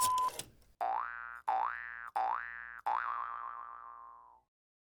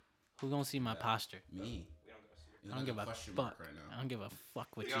Who gonna see my posture? Me. I don't give a fuck. Right now. I don't give a fuck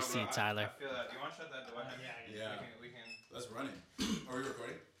what you see, Tyler. I feel that. Do you want to shut that door? Yeah. We can. Let's run it. Are we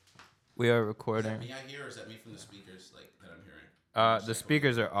recording? We are Is recording. that me I hear, or is that me from the speakers like that I'm hearing? The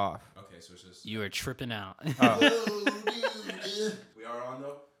speakers are off. Okay, so it's just. You are tripping out. Oh, We are on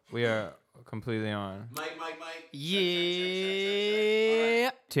though. we are completely on. Mike. Yeah.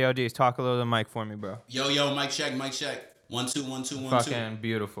 TLDs, talk a little to the mic for me, bro. Yo, mic check. 1 2 1 2 1 2. Fucking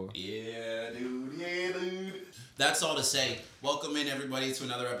beautiful. Yeah, dude. That's all to say. Welcome in, everybody, to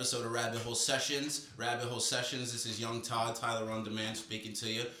another episode of Rabbit Hole Sessions. This is Young Todd, Tyler on Demand, speaking to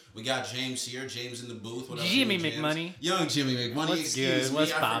you. We got James here. James in the booth. What up, Jimmy James? McMoney. Young Jimmy McMoney. What's Excuse good? me.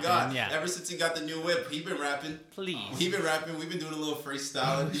 What's I poppin'? forgot. Yeah. Ever since he got the new whip, he been rapping. Please. He been rapping. We've been doing a little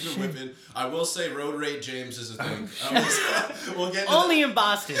freestyling. He's been whipping. I will say, road rage James is a thing. We'll get into Only in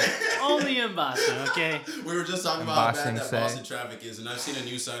Boston. Only in Boston. Okay. We were just talking about how bad that Boston Boston traffic is, and I've seen a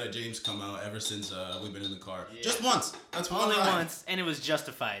new side of James come out ever since we've been in the car. Yeah. Just once. That's one Only ride. once, and it was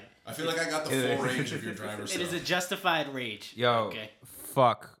justified. I feel like I got the full range of your driver's It is a justified rage. Yo, Okay.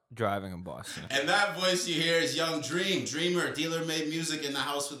 fuck driving in Boston. And that voice you hear is Young Dreamer, Dealer Made Music in the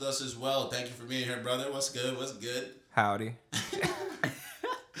house with us as well. Thank you for being here, brother. What's good? Howdy.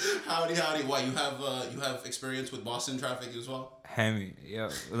 Howdy. What, you have experience with Boston traffic as well? Hemi. Yo,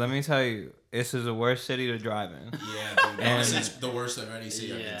 let me tell you, this is the worst city to drive in. Yeah, dude. And- Honestly, it's the worst I've any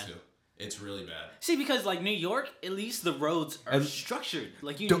city I've Yeah. been to. It's really bad. See, because like New York, at least the roads are And- structured.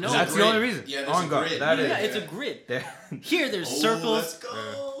 Like you Dude, know, that's the grid. only reason. Yeah, there's On a guard. grid. That is. yeah, it's a grid. There- Here, there's Let's circles, go.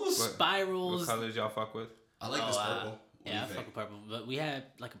 What spirals. colors y'all fuck with? I like this purple. What do Yeah, you I think? fuck with purple, but we had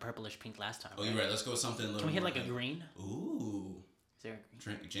like a purplish pink last time. Oh, you're right. Let's go with something a little Can we hit more like a pink. green? Ooh. Is there a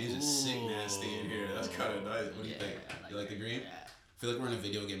green? James is sick nasty in here. That's kind of nice. What do you Yeah, think? I You like the green? Yeah. I feel like we're in a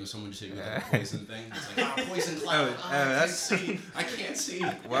video game and someone just hit me with like a poison thing. It's like, poison cloud. Oh, I can't that's- see. I can't see.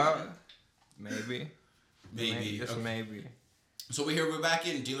 Well, maybe. Maybe. Just Okay. maybe. So we're back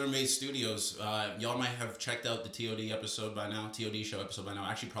in Dealer Made Studios. Y'all might have checked out the TOD episode by now. TOD show episode by now.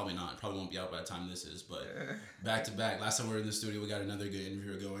 Actually, probably not. It probably won't be out by the time this is. But back to back. Last time we were in the studio, we got another good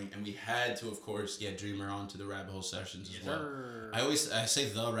interview going, and we had to, of course, get Dreamer on to the Rabbit Hole Sessions as well. I say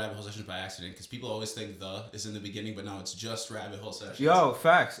the Rabbit Hole Sessions by accident because people always think the is in the beginning, but no, it's just Rabbit Hole Sessions. Yo,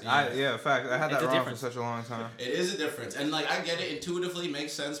 facts. Yeah. Facts. I had It's that a wrong difference. for such a long time. It is a difference, and like I get it intuitively,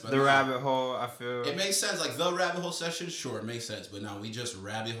 makes sense. But The no. rabbit hole, I feel. It makes sense, like the Rabbit Hole Sessions, sure, it makes sense, but no, we just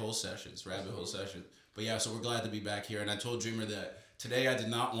Rabbit Hole Sessions. But yeah, so we're glad to be back here, and I told Dreamer that today I did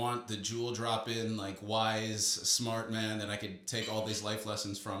not want the jewel drop-in, like wise, smart man that I could take all these life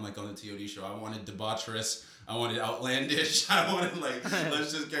lessons from, like on the TOD show. I wanted debaucherous, I wanted outlandish, I wanted like,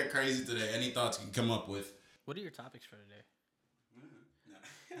 let's just get crazy today. Any thoughts you can come up with? What are your topics for today,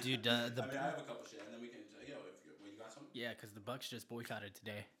 No. dude? I have a couple shit, and then we can, you got some? Yeah, because the Bucks just boycotted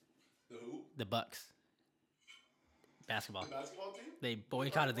today. The who? The Bucks. Basketball. The basketball team? They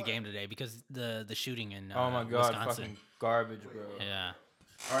boycotted the game today because the shooting in Oh my god, Wisconsin. fucking garbage, bro. Yeah.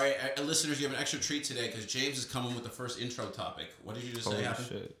 All right, listeners, you have an extra treat today because James is coming with the first intro topic. What did you just say Holy happened?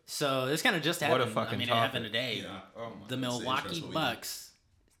 shit. So this kind of just What a happened. fucking I mean, topic. it happened today. Yeah. Oh my The That's the Milwaukee intro, what we Bucks,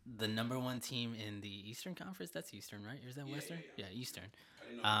 the number one team in the Eastern Conference. That's Eastern, right? Or is that Yeah, Western? yeah. Yeah, Eastern. I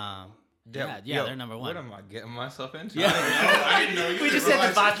didn't know. Yeah, they're number one. What am I getting myself into? Yeah. I didn't know you We were just said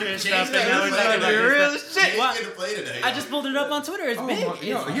right. debaucherous James stuff, and now we're got talking to about play real today. shit. James What? get to play today. I just pulled it up on Twitter. It's Oh big. my,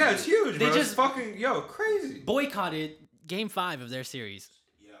 yo, It's yeah, it's huge, They bro. just- It's fucking, crazy. boycotted Game 5 of their series,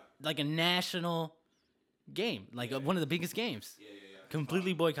 Yeah. like a national game, like one of the biggest games. Yeah.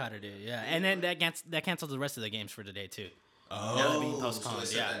 Completely boycotted it. Yeah, and then that canceled the rest of the games for today too. Oh, Now they're being so postponed, they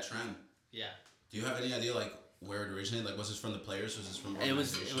set yeah. that trend. Yeah. Do you have any idea like where it originated? Like, was this from the players? Was this from It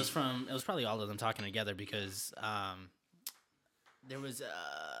was organization? probably all of them talking together because there was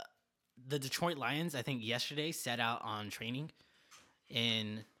the Detroit Lions, I think yesterday set out on training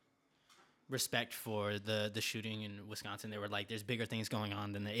in respect for the shooting in Wisconsin. They were like, there's bigger things going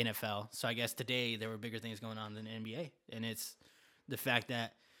on than the NFL. So I guess today there were bigger things going on than the NBA. And it's the fact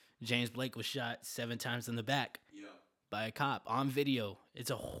that James Blake was shot 7 times in the back Yeah. by a cop on video. It's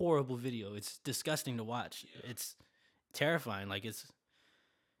a horrible video. It's disgusting to watch. Yeah. It's terrifying. Like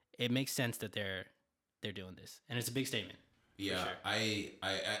it makes sense that they're doing this, and it's a big statement. Yeah, sure.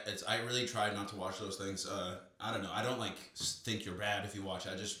 I really try not to watch those things. I don't know. I don't like think you're bad if you watch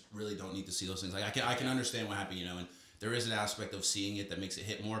it. I just really don't need to see those things. Like I can understand what happened, and there is an aspect of seeing it that makes it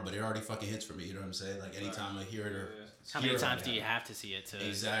hit more, but it already fucking hits for me. You know what I'm saying? Like anytime I hear it or How many hear about times it do you happen. have to see it to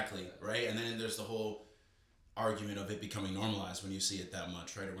Exactly, right? And then there's the whole argument of it becoming normalized when you see it that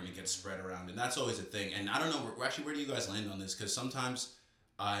much, right? Or when it gets spread around. And that's always a thing. And I don't know, where do you guys land on this? Because sometimes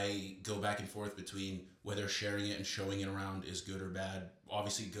I go back and forth between whether sharing it and showing it around is good or bad.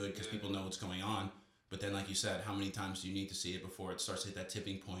 Obviously good because people know what's going on. But then, like you said, how many times do you need to see it before it starts to hit that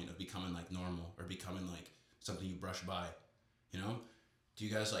tipping point of becoming like normal or becoming like something you brush by? You know? Do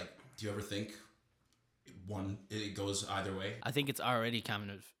you guys do you ever think it goes either way? I think it's already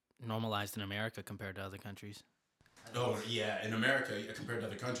kind of normalized in America compared to other countries. Oh, yeah. In America, compared to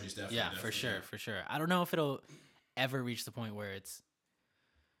other countries, definitely. Yeah, definitely. for sure. I don't know if it'll ever reach the point where it's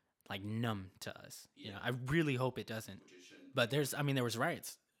like numb to us. Yeah. You know, I really hope it doesn't. But there was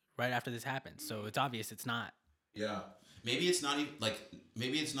riots right after this happened, so it's obvious it's not. Yeah. Maybe it's not even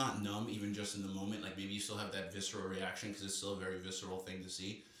maybe it's not numb even just in the moment. Like maybe you still have that visceral reaction because it's still a very visceral thing to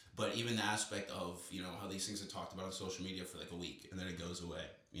see. But even the aspect of, you know, how these things are talked about on social media for like a week and then it goes away,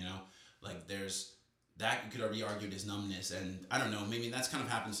 you know? Like there's that could be argued as numbness, and I don't know, maybe that's kind of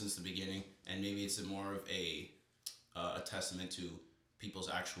happened since the beginning, and maybe it's more of a testament to people's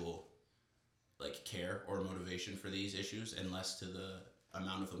actual like care or motivation for these issues and less to the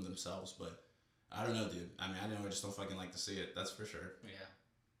amount of them themselves. But I don't know, dude. I mean, I just don't fucking like to see it. That's for sure. Yeah.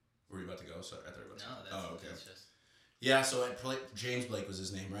 Were you about to go? Sorry, I thought you were about to. No, Oh, okay. that's just. Yeah, so James Blake was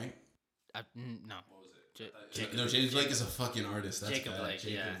his name, right? No. What was it? Jacob, No, James Blake is a fucking artist. That's Jacob bad. Blake,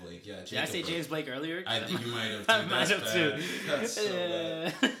 Jacob yeah. Blake, yeah. Did I say James Blake earlier? I think you might have. I Dude. might That's have bad. too. That's so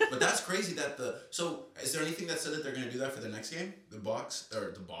bad. But that's crazy that So, is there anything that said that they're going to do that for the next game? The Bucks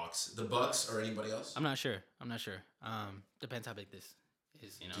or anybody else? I'm not sure. Depends how big this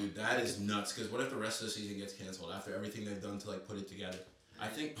is, you know. Dude, that is nuts. Because what if the rest of the season gets canceled after everything they've done to like put it together? I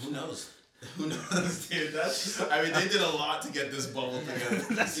think who knows. Who knows, dude? They did a lot to get this bubble together.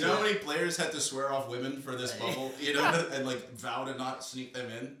 You know how many players had to swear off women for this bubble? You know, and like vow to not sneak them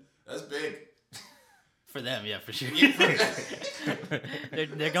in. That's big. For them, yeah, for sure.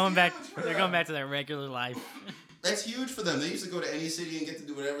 they're going back. They're going back to their regular life. That's huge for them. They used to go to any city and get to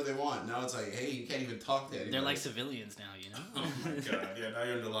do whatever they want. Now it's like, hey, you can't even talk to anybody. They're like civilians now, you know. Oh my god! Yeah, now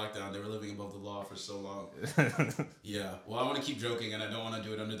you're under lockdown. They were living above the law for so long. Yeah. Well, I want to keep joking, and I don't want to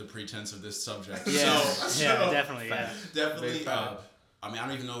do it under the pretense of this subject. Yeah. So, Definitely. Yeah. Definitely. I mean, I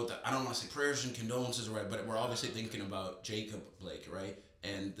don't even know I don't want to say prayers and condolences, right? But we're obviously thinking about Jacob Blake, right?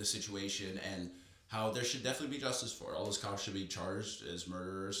 And the situation and how there should definitely be justice for it. All those cops should be charged as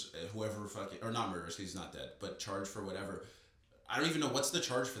murderers, whoever fucking, or not murderers because he's not dead, but charged for whatever. I don't even know what's the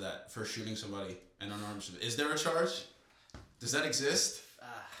charge for that, for shooting somebody and unarmed. Is there a charge? Does that exist?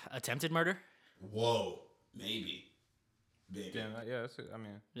 Attempted murder? Whoa, maybe. Yeah, I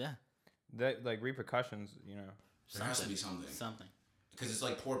mean, Yeah. that like repercussions, you know. There has to be something. Because it's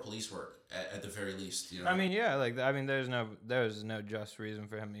like poor police work at the very least, you know. I mean, yeah, there's no just reason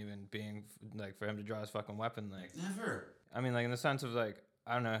for him even being like for him to draw his fucking weapon, like Never. I mean, like in the sense of like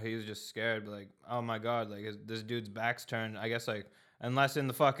I don't know, he was just scared, but like oh my god, like this dude's back's turned. I guess like unless in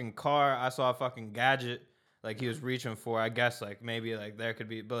the fucking car I saw a fucking gadget like he was reaching for, I guess like maybe like there could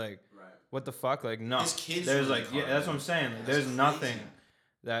be, but like Right. what the fuck, like no, His kids there's were in like the car, yeah, that's what I'm saying. Like, there's crazy. nothing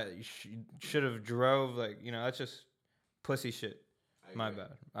that should have drove like you know that's just pussy shit. My bad.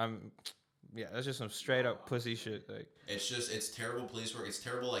 That's just some straight up pussy shit. Like It's terrible police work. It's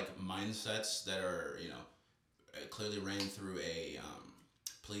terrible like mindsets that are, you know, clearly ran through a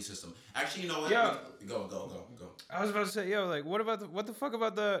police system. Actually, you know what? Yeah. Go. I was about to say, yo, like what the fuck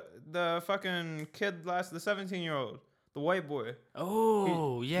about the fucking kid the 17-year-old, the white boy?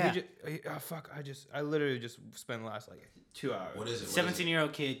 Oh, yeah. I literally just spent the last like 2 hours. What is it?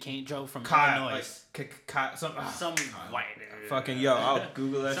 17-year-old kid drove from Kyle, Illinois. some white. fucking yo, I'll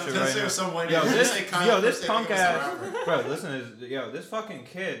Google that shit right now. Some white Yo, dude. this punk ass, bro. Listen, this fucking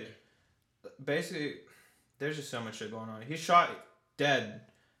kid. Basically, there's just so much shit going on. He shot dead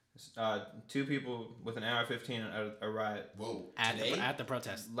 2 people with an AR-15 at a riot. Whoa. At the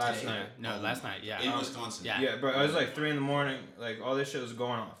protest. Last night. No, last night. Yeah. In Wisconsin. Yeah. Yeah, bro. It was like 3 a.m. Like all this shit was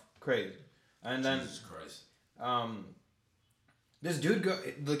going off, crazy. And then Jesus Christ. this dude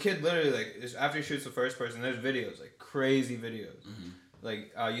the kid literally like after he shoots the first person, there's videos like crazy videos. Mm-hmm.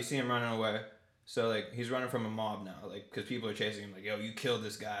 Like you see him running away. So like he's running from a mob now, like because people are chasing him. Like yo, you killed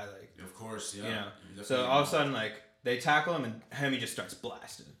this guy, like Of course, yeah. you know. Definitely So all of a sudden like they tackle him and he just starts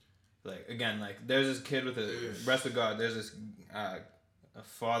blasting. Like again, like there's this kid with a rest of God. There's this a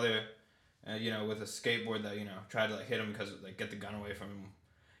father, you know, with a skateboard that you know tried to like hit him because like get the gun away from him.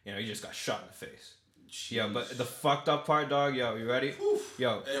 You know, he just got shot in the face. Jeez. Yo, but the fucked up part, dog. Yo, you ready? Oof.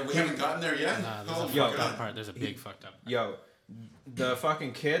 Yo, We haven't gotten there yet. Nah, there's a Yo, fucked up part. There's a big fucked up part. yo, the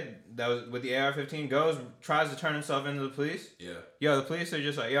fucking kid that was with the AR-15 tries to turn himself into the police. Yeah. Yo, the police are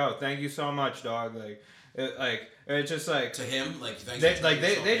just like, yo, thank you so much, dog. It's just like To him, like thanks.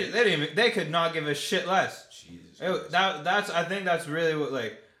 they could not give a shit less. Jesus. I think that's really what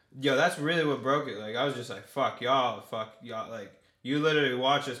like Yo, that's really what broke it. Like, I was just like, fuck y'all. Like, you literally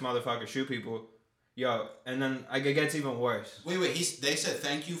watch this motherfucker shoot people. Yo, and then like, it gets even worse. Wait. They said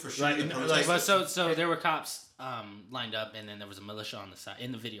thank you for shooting the Like, protesters. so there were cops lined up, and then there was a militia on the side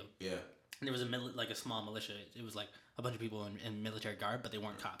in the video. Yeah. And there was a small militia. It was like a bunch of people in military guard, but they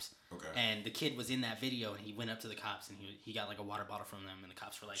weren't cops. Okay. And the kid was in that video, and he went up to the cops, and he got like a water bottle from them, and the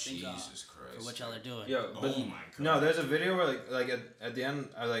cops were like, "Thank God for what y'all are doing." Yo, but oh my God. No, there's a video where like at the end,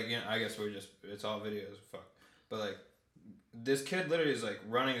 I guess it's all videos, fuck. But like, this kid literally is like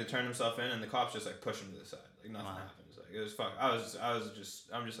running to turn himself in, and the cops just like push him to the side, like nothing happens. Like, it was fuck. I'm just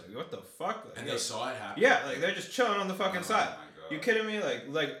like, what the fuck? Like, And they saw it happen. Yeah, like they're just chilling on the fucking side. My God. You kidding me?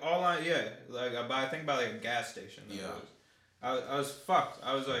 Like all I I think by like a gas station. Yeah. I was fucked.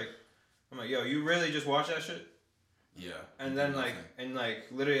 I'm like, yo, you really just watch that shit? Yeah. And then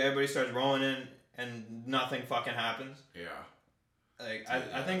literally everybody starts rolling in and nothing fucking happens. Yeah. Like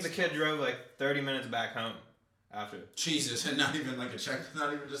I think the kid drove like 30 minutes back home after. Jesus, and not even like a check,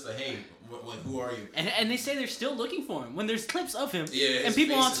 not even just a hey, who are you? And they say they're still looking for him when there's clips of him. Yeah. And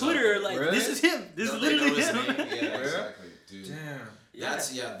people on Twitter are like, really? "This is him. This is literally him." Yeah, exactly, dude.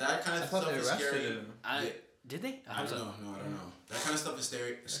 Damn. That kind of stuff is scary. him. Did they? I don't know. No, I don't know. That kind of stuff is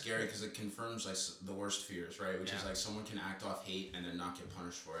scary because it confirms like the worst fears, right? Which is like someone can act off hate and then not get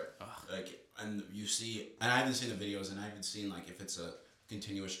punished for it. Ugh. Like, and you see, and I haven't seen the videos, and I haven't seen like if it's a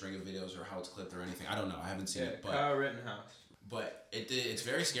continuous string of videos or how it's clipped or anything. I don't know. I haven't seen it, but Kyle Rittenhouse. But it's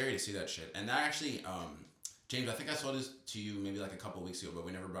very scary to see that shit. And that actually, James, I think I saw this to you maybe like a couple weeks ago, but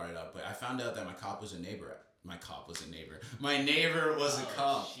we never brought it up. But I found out that my cop was a neighbor. My neighbor was a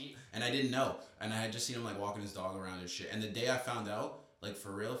cop. Shit. And I didn't know. And I had just seen him like walking his dog around and shit. And the day I found out, like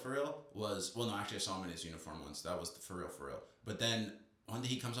for real, was, well, no, actually I saw him in his uniform once. That was for real. But then one day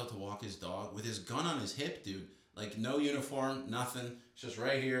he comes out to walk his dog with his gun on his hip, dude. Like no uniform, nothing. It's just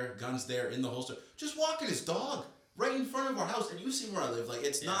right here, gun's there in the holster. Just walking his dog right in front of our house. And you see where I live. Like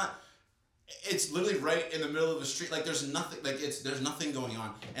it's not, it's literally right in the middle of the street. Like there's nothing, there's nothing going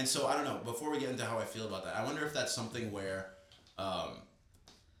on. And so I don't know, before we get into how I feel about that, I wonder if that's something where,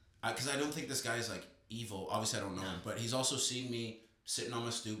 because I don't think this guy is like evil. Obviously I don't know him, but he's also seen me sitting on my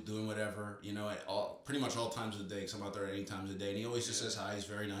stoop doing whatever, you know, at pretty much all times of the day, because I'm out there at 8 times a day, and he always just says hi. He's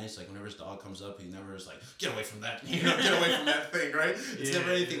very nice. Like whenever his dog comes up, he never is like, get away from that, you know, get away from that thing, right? It's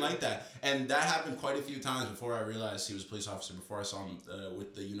never anything like that. And that happened quite a few times before I realized he was a police officer, before I saw him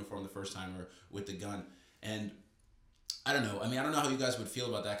with the uniform the first time or with the gun. And I don't know. I mean, I don't know how you guys would feel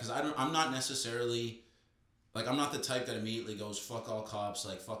about that, because I'm not necessarily, like, I'm not the type that immediately goes, fuck all cops,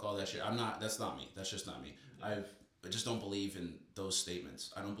 like, fuck all that shit. That's not me. That's just not me. I just don't believe in those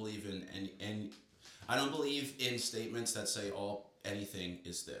statements. I don't believe in I don't believe in statements that say anything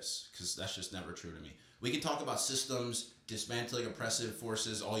is this, because that's just never true to me. We can talk about systems, dismantling oppressive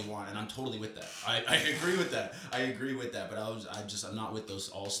forces all you want, and I'm totally with that. I agree with that. But I'm not with those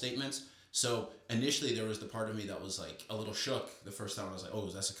all statements. So initially there was the part of me that was like a little shook the first time. I was like, oh,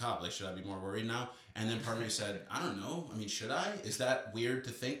 that's a cop. Like, should I be more worried now? And then part of me said, I don't know. I mean, should I? Is that weird to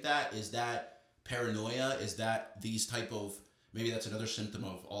think that? Is that paranoia? Is that these type of, maybe that's another symptom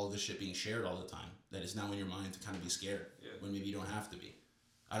of all of this shit being shared all the time, that is now in your mind to kind of be scared when maybe you don't have to be.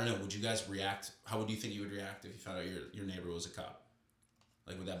 I don't know. Would you guys react? How would you think you would react if you found out your neighbor was a cop?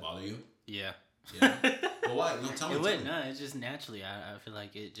 Like, would that bother you? Yeah. Well, why? No, tell me. It wouldn't. No, it's just naturally. I feel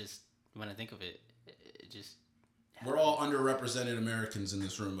like it just, when I think of it, it just. We're all underrepresented Americans in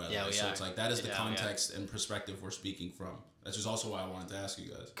this room, by the way. So are. it's like, that is the context and perspective we're speaking from. That's just also why I wanted to ask you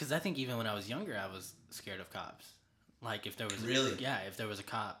guys. Because I think even when I was younger, I was scared of cops. Like if there was if there was a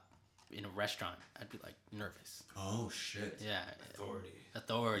cop in a restaurant, I'd be like nervous. Oh shit. Yeah.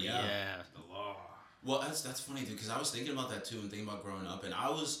 Authority. Yeah. The law. Well, that's funny, dude, because I was thinking about that too and thinking about growing up, and I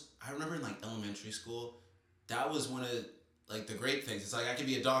remember in like elementary school, that was one of like the great things. It's like I could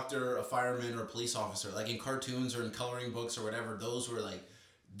be a doctor, a fireman, or a police officer. Like in cartoons or in coloring books or whatever, those were like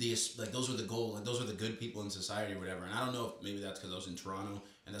those were the goal, like those were the good people in society or whatever. And I don't know if maybe that's because I was in Toronto,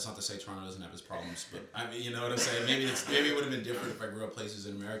 and that's not to say Toronto doesn't have its problems, but I mean, you know what I'm saying? Maybe it would have been different if I grew up places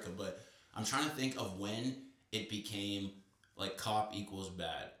in America, but I'm trying to think of when it became like cop equals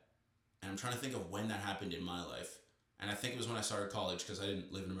bad. And I'm trying to think of when that happened in my life. And I think it was when I started college, because I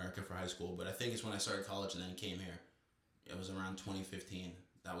didn't live in America for high school, but I think it's when I started college and then came here. It was around 2015.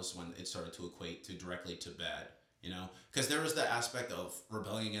 That was when it started to equate directly to bad, you know? Because there was the aspect of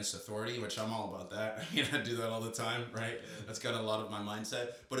rebelling against authority, which I'm all about that. I mean, I do that all the time, right? That's got a lot of my mindset.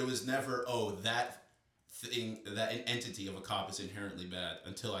 But it was never, that thing, that entity of a cop is inherently bad,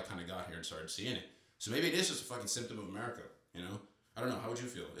 until I kind of got here and started seeing it. So maybe it is just a fucking symptom of America, you know? I don't know. How would you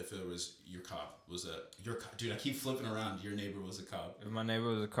feel if it was your cop? Was that your cop? Dude, I keep flipping around. Your neighbor was a cop. If my neighbor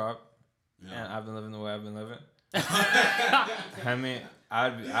was a cop, Yeah. and I've been living the way I've been living, I mean,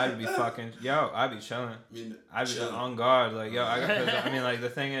 I'd be fucking, I'd be chilling. I mean, I'd be chilling. on guard, like, I mean, like, the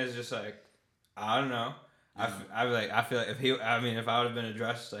thing is just, like, I don't know. I feel like if I would have been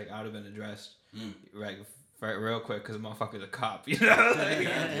addressed, like, I would have been addressed, right, real quick, because motherfucker's a cop, you know?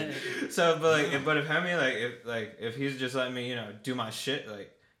 Like, so, but if Hemi, if he's just letting me, do my shit,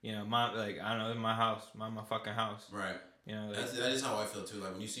 like, I don't know, it's my house, my fucking house. Right. That is how I feel too.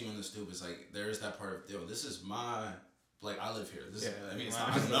 Like when you see him on the stoop, it's like there is that part of this is my I live here. This I mean it's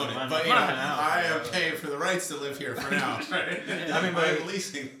not loaded, but I am paying for the rights to live here for now. Right? I mean, but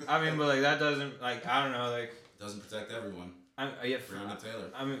leasing. I mean, but that doesn't I don't know doesn't protect everyone. Breonna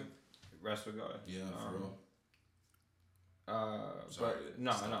Taylor. I mean, rest with God. Yeah, for real. Sorry, but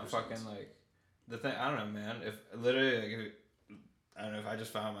no, fucking the thing. I don't know, man. If literally I don't know if I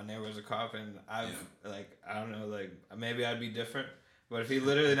just found my neighbor was a cop and I don't know, maybe I'd be different. But if he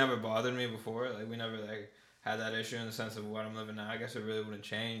literally never bothered me before, we never had that issue in the sense of what I'm living now, I guess it really wouldn't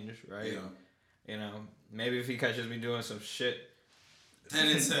change, right? Yeah. Maybe if he catches me doing some shit, then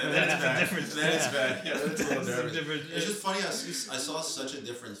it's bad. Then it's bad. Yeah, that's a little different. It's just funny. I saw such a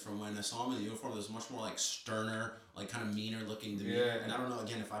difference from when I saw him in the uniform. It was much more sterner, kind of meaner looking demeanor. Yeah. And I don't know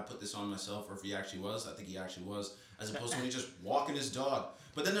again if I put this on myself or if he actually was. I think he actually was, as opposed to when he's just walking his dog.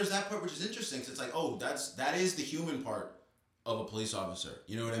 But then there's that part which is interesting. Cause it's that is the human part of a police officer.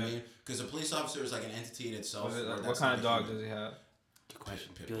 You know what I mean? Because a police officer is an entity in itself. What kind of dog does he have? Good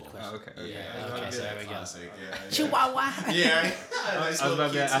question. Good question. Oh, okay. Yeah. Okay. So there we go. Chihuahua. Yeah. I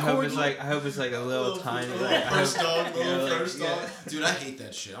hope it's a little tiny. Little first dog. Dude, I hate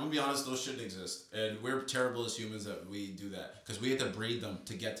that shit. I'm gonna be honest. Those shouldn't exist, and we're terrible as humans that we do that because we have to breed them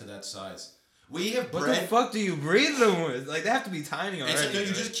to get to that size. We have bred. What the fuck do you breed them with? They have to be tiny already. And so, you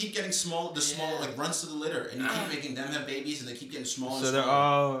just keep getting small, runs to the litter, and you keep making them have babies, and they keep getting smaller and smaller. So they're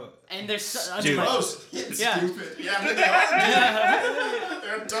all... And they're gross. Stupid. Yeah, I mean, they are.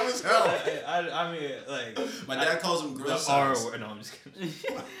 They're dumb as hell. I mean, my dad calls them grill the size. R word. No, I'm just kidding.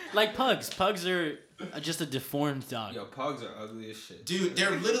 Pugs. Pugs are just a deformed dog. Yo, pugs are ugly as shit. Dude,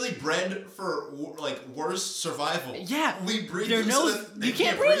 they're literally bred for worse survival. Yeah, we breed their them nose. so that You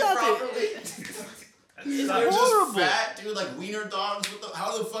can't breathe properly. It's They're horrible. just fat, dude. Wiener dogs.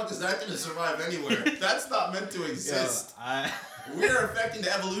 How the fuck is that going to survive anywhere? That's not meant to exist. We're affecting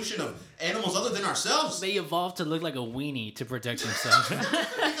the evolution of animals other than ourselves. They evolved to look like a weenie to protect themselves.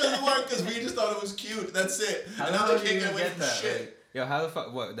 Because we just thought it was cute. That's it. And now they can't get away from shit. Yo, how the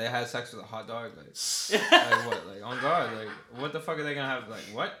fuck? What? They had sex with a hot dog? What? On guard? What the fuck are they gonna have?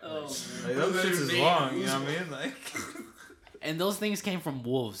 What? Oh, those shits is long. You know what I mean? And those things came from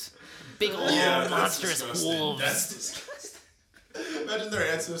wolves. Big old monstrous wolves. That's disgusting. Imagine their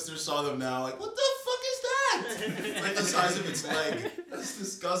ancestors saw them now, what the fuck is that? It's the size of its leg. That's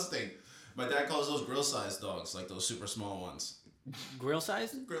disgusting. My dad calls those grill-sized dogs, those super small ones. Grill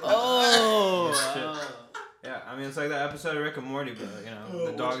size? Oh! Yeah, I mean it's like that episode of Rick and Morty, but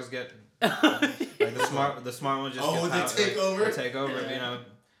the dogs get the smart ones just they take over. They take over,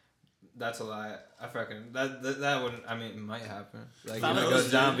 That's a lie. I reckon that wouldn't. I mean, it might happen. It goes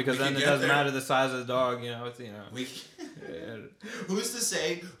down because then it doesn't matter the size of the dog. Who's to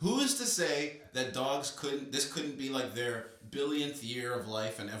say that dogs couldn't be their billionth year of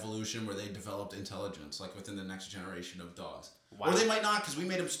life and evolution where they developed intelligence within the next generation of dogs. Wow. Or they might not because we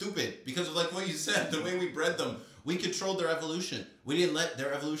made them stupid because of what you said, the way we bred them. We controlled their evolution. We didn't let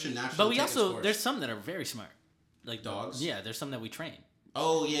their evolution naturally. But we also there's some that are very smart, dogs. Yeah, there's some that we train.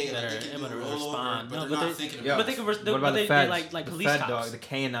 Oh yeah, that they can respond. But they're not thinking about. But they can. What about the feds? Like the police fed cops. dog, the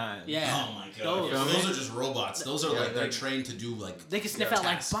canine. Yeah. Oh my god. Those are just robots. Those are they're trained to do They can sniff out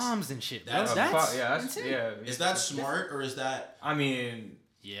bombs and shit. That's insane. Is that smart or is that? I mean.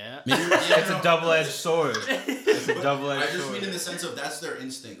 Yeah. It's a double-edged sword. It's a double-edged sword. I just mean in the sense of that's their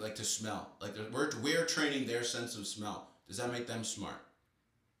instinct, to smell. We're training their sense of smell. Does that make them smart?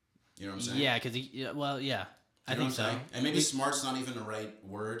 You know what I'm saying? Yeah, because I think so. And maybe smart's not even the right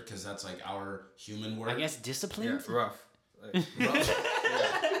word because that's our human word. I guess disciplined. Yeah, rough.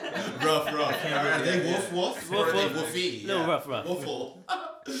 Rough. Are they woof? Or are they woofy? No, rough. Woofle.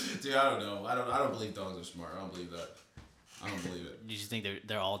 Dude, I don't know. I don't believe dogs are smart. I don't believe that. I don't believe it. You just think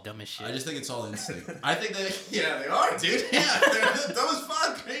they're all dumb as shit? I just think it's all instinct. I think they are, dude. Yeah, they're dumb as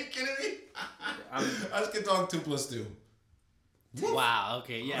fuck. Are you kidding me? I just get dog 2 + 2. Wow.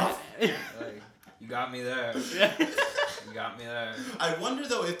 Okay. Yeah. You got me there. You got me there. I wonder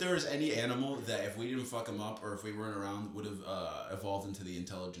though if there was any animal that if we didn't fuck them up or if we weren't around would have evolved into the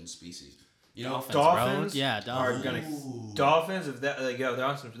intelligent species. You know, Dolphins, Yeah, are dolphins. gonna Dolphins if that like they're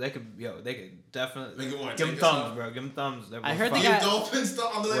on some they could definitely give them thumbs, bro. Give them thumbs. I heard they give got Dolphins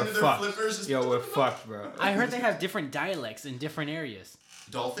on the end of their flippers. We're fucked, bro. I heard they have different dialects in different areas.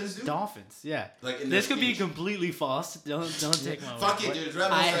 Dolphins do? Dolphins, yeah. Like in this their could be speech. completely false. Don't take my word. Fuck it, dude. It's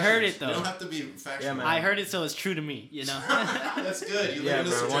Rebel I Sessions. heard it, though. You don't have to be factual. Yeah, man. I heard it, so it's true to me. You know. That's good. You Yeah, live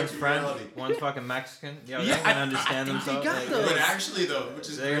in a bro. One's subjective French, reality. one's fucking Mexican. Yo, Yeah, they can I understand think they themselves. got Like, those. But actually, though, which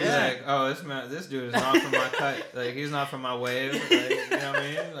is they're gonna great. be like, oh, this dude is not from my cut. Like, he's not from my wave. Like, you know what I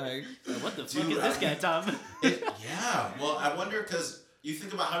mean? Like, What the fuck Dude, is this guy, Tom? Yeah. Well, I wonder because you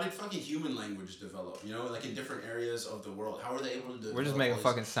think about how did fucking human language develop? You know, like in different areas of the world. How are they able to develop? we're just making all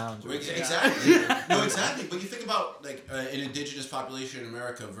fucking these- sounds. Right? Exactly. No, exactly. But you think about like an indigenous population in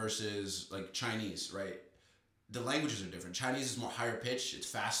America versus like Chinese, right? The languages are different. Chinese is more higher pitched. It's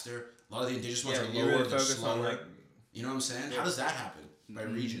faster. A lot of the indigenous ones Yeah, are you lower. really They're focus on slower. like. You know what I'm saying? How does that happen by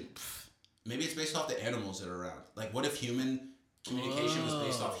region? Maybe it's based off the animals that are around. Like, what if human communication was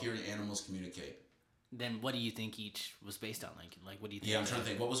based off hearing animals communicate? Then what do you think each was based on? Like what do you think? Yeah, I'm trying to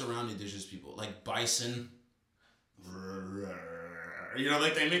think. What was around indigenous people? Like bison. You know,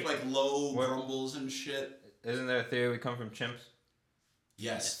 like they make like low grumbles and shit. Isn't there a theory we come from chimps?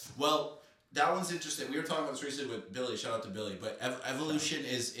 Yes. Well, that one's interesting. We were talking about this recently with Billy. Shout out to Billy. But evolution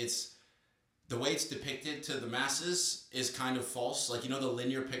it's the way it's depicted to the masses is kind of false. Like, you know, the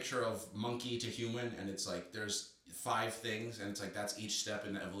linear picture of monkey to human, and it's like there's 5 things, and it's like that's each step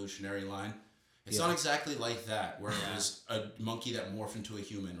in the evolutionary line. It's not exactly like that, where it was a monkey that morphed into a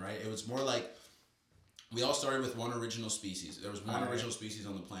human, right? It was more like we all started with one original species. There was one original species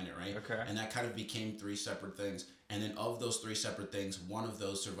on the planet, right? Okay. And that kind of became 3 separate things. And then of those 3 separate things, one of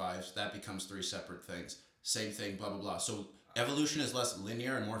those survives. That becomes 3 separate things. Same thing, blah, blah, blah. So evolution is less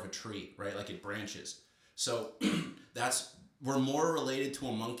linear and more of a tree, right? Like it branches. So we're more related to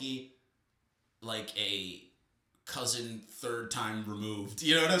a monkey like a cousin 3rd time removed.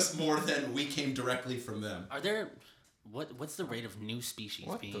 You know, that's more than we came directly from them. Are there what's the rate of new species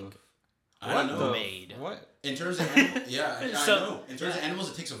being I don't know. made? What? In terms of animals, I So- know. In terms of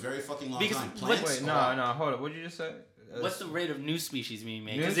animals, it takes a very fucking long Because time. what- Plants, Wait, a no, lot. hold up. What did you just say? What's the rate of new species being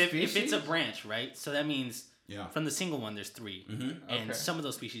made? New Because if it's a species? branch, right? So that means Yeah. from the single one, there's 3, and Okay. some of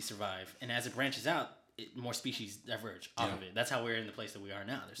those species survive. And as it branches out, more species diverge off of it. That's how we're in the place that we are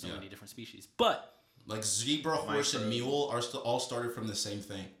now. There's so many different species, but Like zebra, horse, and mule are all started from the same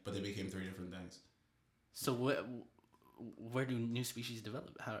thing, but they became 3 different things. so where do new species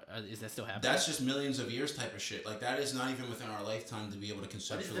develop? How is that still happening? That's just millions of years type of shit. Like that is not even within our lifetime to be able to conceptualize.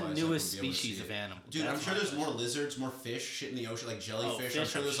 What is the that newest we'll be able to species see of it. animal? Dude, That's I'm sure my there's question. more lizards, more fish, shit in the ocean, like jellyfish. I'm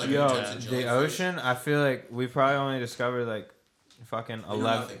fish, sure I'm there's like sure. new Yo, types of jellyfish. the ocean. I feel like we probably only discovered like fucking We know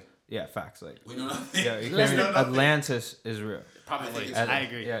 11. nothing. Yeah, facts. Like, We know nothing. yeah, you We can't know even, nothing. Atlantis is real. I think Probably, it's I real.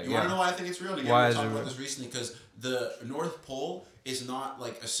 agree. Yeah, You want to know why I think it's real? And again, Why we is talked it about real? this recently because the North Pole is not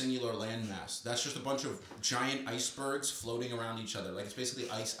like a singular landmass. That's just a bunch of giant icebergs floating around each other. Like it's basically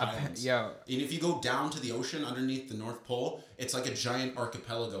ice islands. Yo, And if you go down to the ocean underneath the North Pole, it's like a giant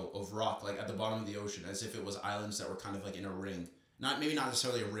archipelago of rock, like at the bottom of the ocean, as if it was islands that were kind of like in a ring. Maybe not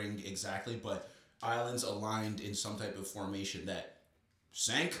necessarily a ring exactly, but islands aligned in some type of formation that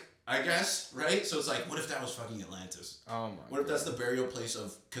sank, I guess, right? So it's like, what if that was fucking Atlantis? oh my. What if that's the burial place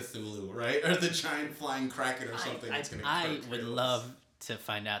of Cthulhu, right? Or the giant flying kraken or something that's gonna I crack would trails. love to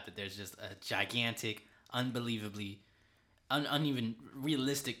find out that there's just a gigantic, unbelievably, uneven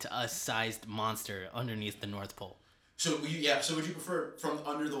realistic to us sized monster underneath the North Pole. So would you prefer from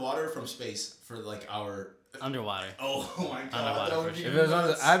under the water or from space for like our Underwater. Oh my god, Underwater, that would for be sure. If it was under,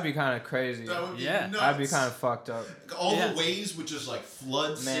 nuts. I'd be kind of crazy. That would be Yeah. nuts. I'd be kind of fucked up. All Yeah. the waves would just like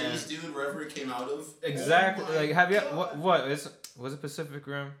flood Man. cities, dude, wherever it came out of. Exactly. Oh my Like, have you? God. What? Was it Pacific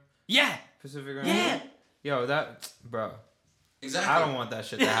Rim? Yeah. Pacific Rim. Yeah. Yo, bro. Exactly. I don't want that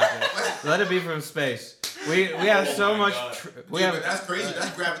shit to happen. Let it be from space. We have Oh so my much. God. We Dude, have but that's crazy.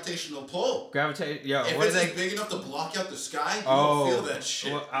 That's gravitational pull. gravitate. Yo, If what it's is like it? big enough to block out the sky, you Oh, don't feel that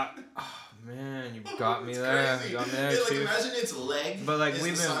shit. well, oh man, you got me It's there. crazy. You got me there, Yeah, like Chief. imagine its leg. But like is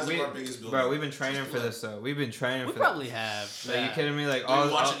we've the size been, of our biggest building. bro, we've been training Just for blood. this though. We've been training We for. probably have. Like, you kidding me? Like We all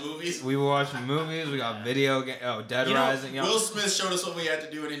were watching movies. We were watching movies. We got video game. Oh, Dead You know, Rising. Yo, Will Smith showed us what we had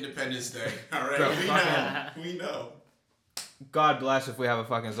to do on Independence Day. All right, Bro, we know. We know. God bless if we have a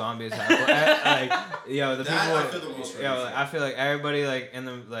fucking zombie attack. Like, yo, the That people. I feel the most ready Yo, for. I feel like everybody in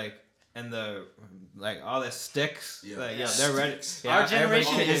the all the sticks. Yeah. Like, Yeah. yo, they're ready. Sticks. Yeah, Our everybody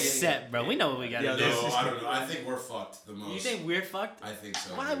generation can- is set, bro. We know what we gotta Yeah, do. No, I don't know. I think we're fucked the most. You think we're fucked? I think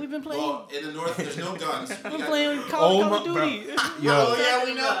so. Why? dude. We've been playing- Well, in the north, there's no guns. We've We been got- playing Call of bro. Duty. Yo. Oh yeah,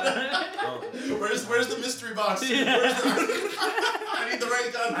 we know. Where's the mystery box? Yeah. Where's the... I need the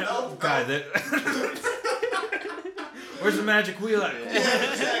right gun. No, God, where's the magic wheel at?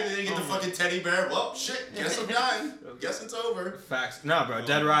 Yeah, exactly. Then you get the fucking teddy bear. Well, shit. Guess I'm dying. Guess it's over. Facts. No, bro.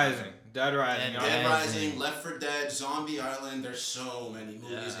 Dead Rising. Dead Rising. Dead Rising, Left 4 Dead, Zombie Island. There's so many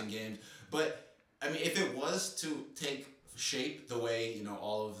movies and games. But, I mean, if it was to take shape the way, you know,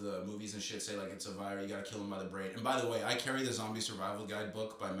 all of the movies and shit say, like, it's a virus, you gotta kill him by the brain. And by the way, I carry the Zombie Survival Guide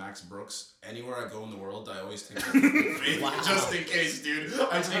book by Max Brooks. Anywhere I go in the world, I always take it. Wow. Just in case, dude.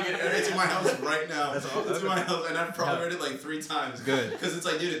 I take it, it's in my house right now. It's in my house, and I've probably read it like 3 times. Good. Because it's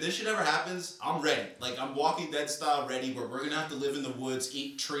like, dude, if this shit ever happens, I'm ready. Like, I'm Walking Dead style ready, where we're gonna have to live in the woods,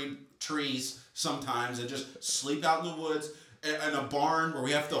 eat trees sometimes, and just sleep out in the woods. In a barn where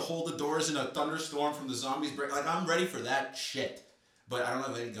we have to hold the doors in a thunderstorm from the zombies break. Like, I'm ready for that shit. But I don't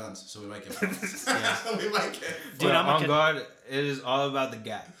have any guns, so we might get we might get Dude, on God, it is all about the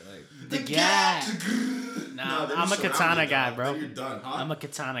gap. Like, the gap. Nah, no, I'm a katana guy, bro. Then you're done, huh? I'm a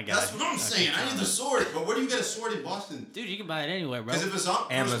katana guy. That's what I'm saying. I need the sword. But where do you get a sword in Boston? Dude, you can buy it anywhere, bro. Because if it's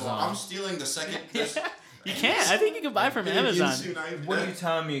on Amazon. I'm stealing the second. You can't. I think you can buy it from Amazon. What are you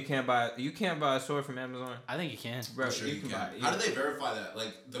telling me you can't buy? You can't buy a sword from Amazon? I think you can. Bro, sure you can buy it. How do they verify that?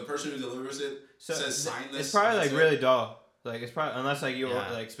 Like, the person who delivers it says sign this? It's probably like really dull. Like, it's probably, unless like you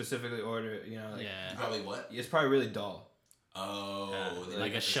like specifically order, you know. Like, Probably what? It's probably really dull. Oh.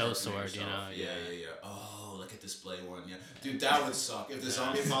 Like a show sword, you know. Yeah. Oh, like a display one, yeah. Dude, that would suck. If the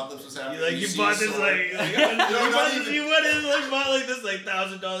zombie apocalypse was happening, you bought this like you bought like this like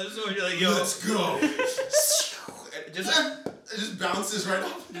 $1,000 sword. You're like, yo, let's go. It just bounces right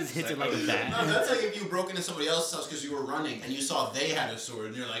off. Just hits it like a bat. No, that's like if you broke into somebody else's house because you were running and you saw they had a sword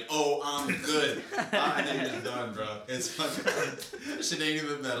and you're like, oh, I'm good. And then you're done, bro. It's fucking shit ain't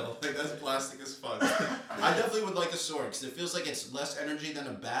even metal. Like, that's plastic as fuck. I definitely would like a sword because it feels like it's less energy than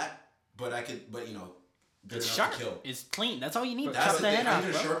a bat, but you know, good it's enough sharp. to kill. It's clean. That's all you need. That's the thing. I'm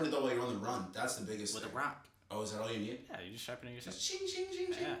gonna sharpen it though while you're on the run. That's the biggest with thing. a rock. Oh, is that all you need? Yeah, you just sharpen it yourself. Just ching, ching,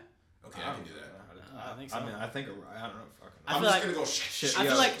 ching, ching. Yeah. Okay, I can do that. I think so. I mean, I think I don't know. I'm just gonna go shit. I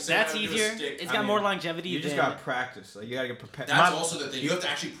feel like that's easier. It's got more longevity. You just got practice. Like, you gotta get prepared. That's also the thing. You have to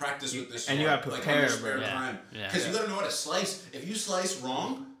actually practice with this. And you gotta prepare, like, spare time. Because you gotta know how to slice. If you slice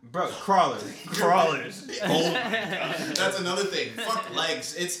wrong, bro, crawlers. Oh my god, that's another thing. Fuck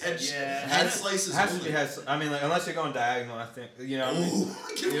legs. It's head slices. Has to be head. I mean, like, unless you're going diagonal, I think. You know.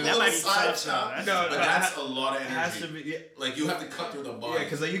 That might be side chop. No, but that's a lot of energy. Has to be. Yeah. Like, you have to cut through the body. Yeah,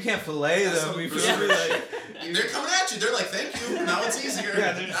 because like you can't fillet them. You feel me? Like, they're coming at you. They're like, thank you. Now it's easier.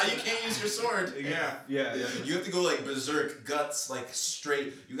 Now you can't use your sword. Yeah. You have to go like berserk, guts, like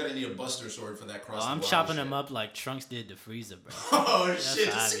straight. You gotta need a buster sword for that cross. I'm chopping them up like Trunks did to Frieza, bro. Oh that's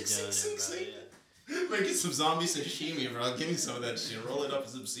shit! Sing. Making some zombie sashimi, bro. Give me some of that shit. Roll it up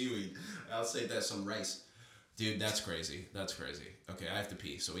with some seaweed. I'll say that's some rice. Dude, that's crazy. Okay, I have to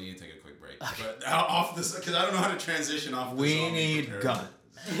pee, so we need to take a quick break. Okay. But off this, because I don't know how to transition off. We need guns.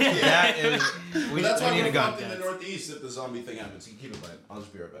 Yeah. That is. That's why we need a gun. In the Northeast, if the zombie thing happens, you can keep it playing. I'll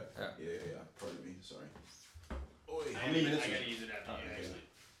just be right back. Yeah. Pardon me. Sorry. Oy, how many minutes? I gotta use it after you, actually.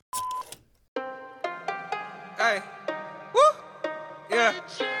 Hey. Woo. Yeah.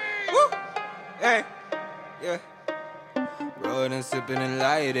 Woo. Hey. Yeah. Rollin', sippin' and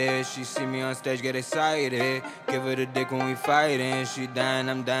lighted. She see me on stage, get excited. Give her the dick when we fightin'. She dying,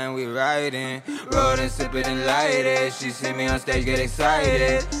 I'm dying, we riding. Rollin', sippin' and lighted. She see me on stage, get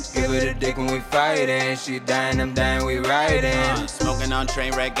excited. Give her the dick when we fightin'. She dying, I'm dying, we riding. Smoking on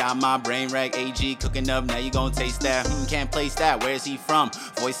train wreck, got my brain wreck. AG cooking up, now you gon' taste that. Can't place that, where's he from?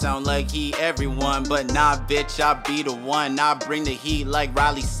 Voice sound like he everyone, but nah, bitch, I be the one. I bring the heat like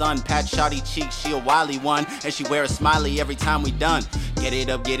Riley's son. Pat shawty cheek, she a wily one, and she wear a smiley every time we done. Get it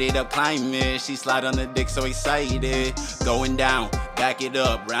up, climb it. She slide on the dick so excited. Going down, back it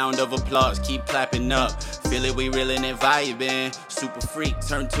up. Round of applause, keep clapping up. Feel it, we reelin' and vibing. Super freak,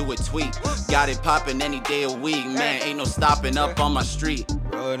 turn to a tweak. Got it poppin' any day of week. Man, ain't no stopping up on my street.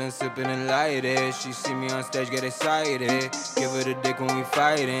 Rollin', sippin' and lighted. She see me on stage, get excited. Give her the dick when we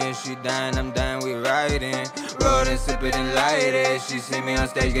fightin'. She dying, I'm dying, we riding. Rollin', sippin' and lighted. She see me on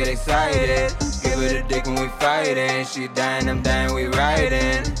stage, get excited. Give her the dick when we fightin'. She dying, I'm dying, we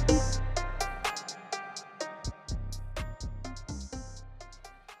riding.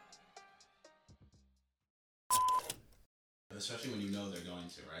 Especially when you know they're going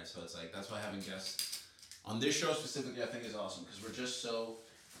to, right? So it's like, that's why having guests on this show specifically, I think is awesome because we're just so,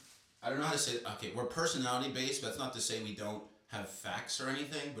 I don't know how to say it. Okay, we're personality based, but that's not to say we don't have facts or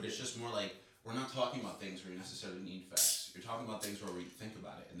anything, but it's just more like, we're not talking about things where you necessarily need facts. You're talking about things where we think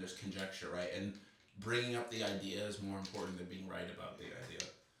about it and there's conjecture, right? And bringing up the idea is more important than being right about the idea.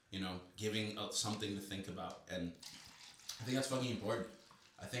 You know, giving something to think about and I think that's fucking important.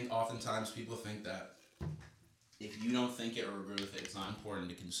 I think oftentimes people think that if you don't think it or agree with it, it's not important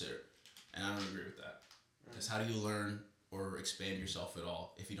to consider. And I don't agree with that. Because how do you learn or expand yourself at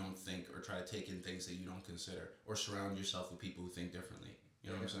all if you don't think or try to take in things that you don't consider or surround yourself with people who think differently? You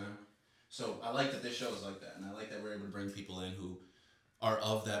know what I'm saying? So I like that this show is like that, and I like that we're able to bring people in who are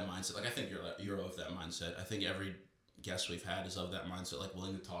of that mindset. Like I think you're of that mindset. I think every guest we've had is of that mindset, like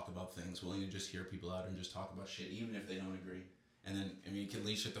willing to talk about things, willing to just hear people out and just talk about shit, even if they don't agree. And then, I mean, you can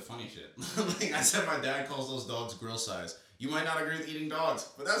lead shit to funny shit. Like I said, my dad calls those dogs grill size. You might not agree with eating dogs,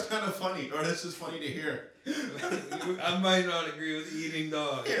 but that's kind of funny, or that's just funny to hear. I might not agree with eating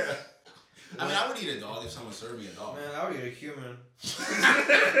dogs. Yeah. I mean, I would eat a dog if someone served me a dog. Man, I would eat a human.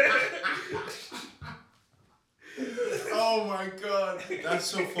 Oh my god, that's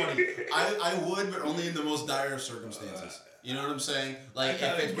so funny. I would, but only in the most dire of circumstances. You know what I'm saying? Like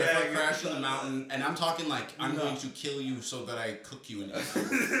if I crash in the mountain, and I'm talking like I'm going to kill you so that I cook you and eat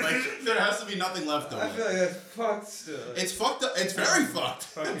you. Like there has to be nothing left over. I feel like that's fucked still. It's fucked up. It's very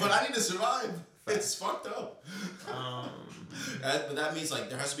fucked. But I need to survive. It's fucked up. But that means like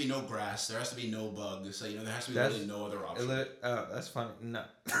there has to be no grass. There has to be no bugs. So there has to be really no other option. Oh, that's funny. No.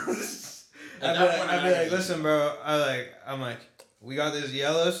 At I'd be like, listen, bro. I'm like, we got this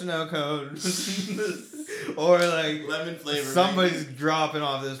yellow snow cone, or like lemon flavor. Somebody's dropping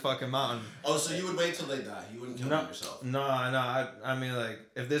off this fucking mountain. Oh, so you would wait till they die? You wouldn't kill them yourself? No. I mean, like,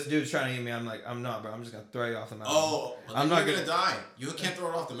 if this dude's trying to eat me, I'm like, I'm not, bro. I'm just gonna throw you off the mountain. Oh, well, I'm not gonna die. You can't throw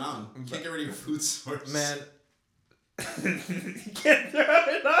it off the mountain. You can't get rid of your food source, man. You can't throw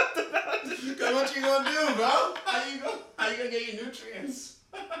it off the mountain. Cause what you gonna do, bro? How you gonna get your nutrients?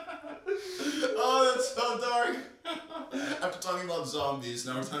 Oh, that's so dark. After talking about zombies,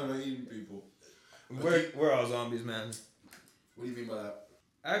 now we're talking about eating people. We're all zombies, man. What do you mean by that?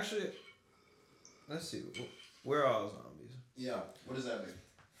 Actually, let's see. We're all zombies. Yeah. What does that mean?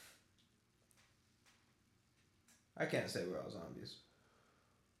 I can't say we're all zombies.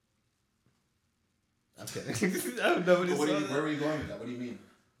 I'm kidding. I don't know what Where were you going with that? What do you mean?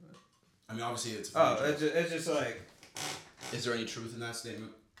 I mean, obviously it's. It's just like. Is there any truth in that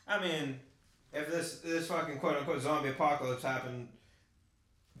statement? I mean, if this fucking quote unquote zombie apocalypse happened,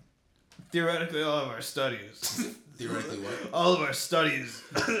 theoretically all of our studies. Theoretically what? All of our studies,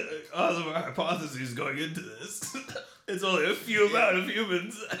 all of our hypotheses going into this. It's only a few amount of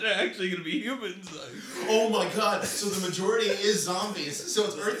humans that are actually going to be humans. Like. Oh my god, so the majority is zombies. So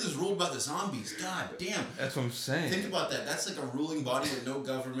Earth is ruled by the zombies. God damn. That's what I'm saying. Think about that. That's like a ruling body with no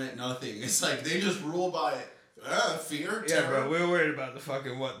government, nothing. It's like they just rule by fear, yeah, terror. bro, we're worried about the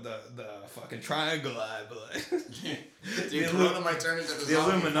fucking the fucking triangle eye, but like the Corona might turn into the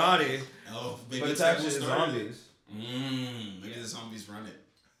Illuminati. Oh, maybe but it's actually zombies. Maybe the zombies run it.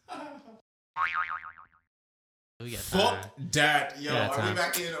 Fuck that, yo! Are we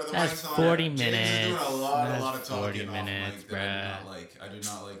back in? That's 40 minutes. James is doing a lot of talking 40 minutes, bruh. I do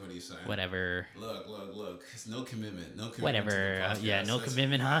not like what he's saying. Whatever. Look. It's no commitment. No commitment. Whatever. Yeah, no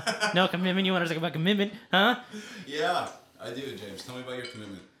commitment, huh? No commitment. You want to talk about commitment, huh? Yeah, I do, James. Tell me about your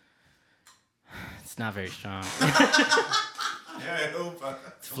commitment. It's not very strong. Yeah, I hope.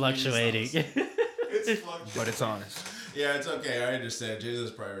 It's fluctuating. It's fluctuating. But it's honest. Yeah, it's okay. I understand. James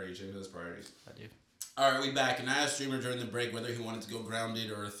has priorities. I do. Alright, we back. And I asked Streamer during the break whether he wanted to go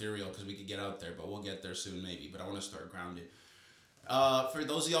grounded or ethereal because we could get out there, but we'll get there soon maybe. But I want to start grounded. For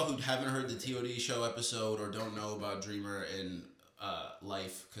those of y'all who haven't heard the TOD show episode or don't know about Dreamer in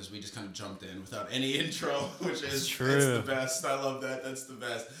life, because we just kind of jumped in without any intro, which is true. It's the best. I love that. That's the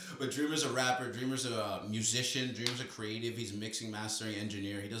best. But Dreamer's a rapper. Dreamer's a musician. Dreamer's a creative. He's a mixing, mastering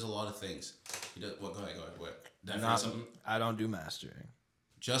engineer. He does a lot of things. He does. Well, go ahead. What? Something? I don't do mastering.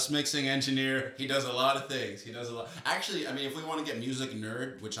 Just mixing engineer. He does a lot of things. Actually, I mean, if we want to get music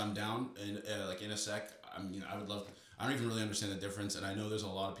nerd, which I'm down in a sec. I would love. I don't even really understand the difference, and I know there's a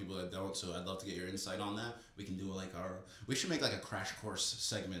lot of people that don't. So I'd love to get your insight on that. We can do we should make like a crash course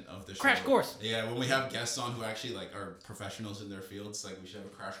segment of the show. Crash course. Yeah, when we have guests on who actually like are professionals in their fields, like we should have a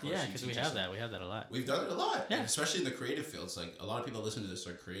crash course. Yeah, because we have that. We have that a lot. We've done it a lot. Yeah. And especially in the creative fields. Like a lot of people listen to this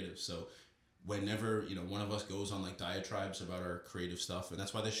are creative, so. Whenever one of us goes on like diatribes about our creative stuff, and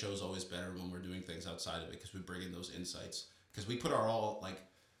that's why this show is always better when we're doing things outside of it, because we bring in those insights, because we put our all like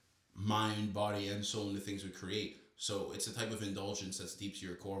mind, body, and soul into things we create. So it's a type of indulgence that's deep to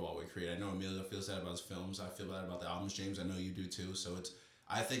your core while we create. I know Emilio feels that about his films. I feel that about the albums, James. I know you do too. So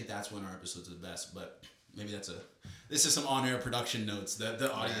I think that's when our episodes are the best. But maybe this is some on-air production notes that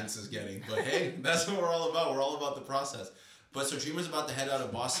the audience is getting. But hey, that's what we're all about. We're all about the process. But so Dreamer's about to head out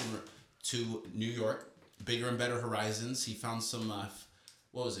of Boston to New York, bigger and better horizons. He found some,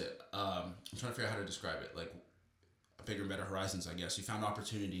 what was it? I'm trying to figure out how to describe it. Like bigger and better horizons, I guess. You found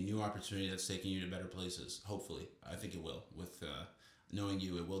new opportunity that's taking you to better places. Hopefully. I think it will. With knowing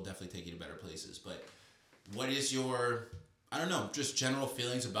you, it will definitely take you to better places. But what is your, I don't know, just general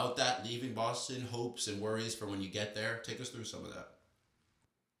feelings about that, leaving Boston, hopes and worries for when you get there? Take us through some of that.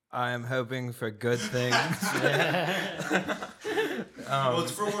 I'm hoping for good things. Well,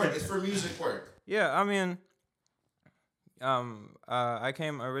 it's for work. It's for music work. Yeah, I mean, I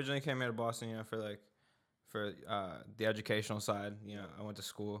originally came here to Boston, you know, for the educational side. You know, I went to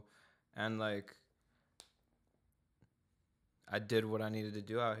school, and like, I did what I needed to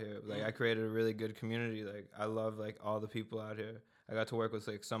do out here. Like, I created a really good community. Like, I love like all the people out here. I got to work with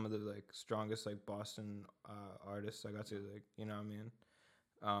like some of the like strongest like Boston artists. I got to like, you know what I mean.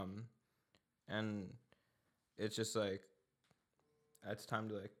 And it's just like, it's time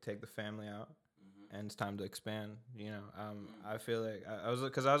to like take the family out, and it's time to expand. You know, I feel like I was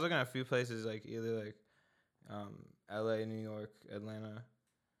looking at a few places, like either like L.A., New York, Atlanta,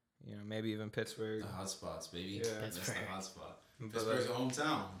 you know, maybe even Pittsburgh. The hot spots, baby. Yeah. That's the hot spot. But Pittsburgh's like, a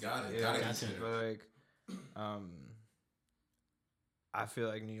hometown. Got it. yeah, Gotta consider. but like, I feel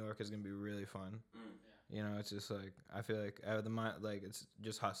like New York is gonna be really fun. You know, it's just like, I feel like it's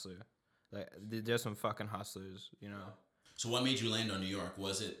just hustler. Like, there's some fucking hustlers, you know. So what made you land on New York?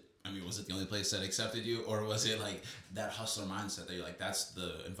 Was it the only place that accepted you, or was it like that hustler mindset that you're like, that's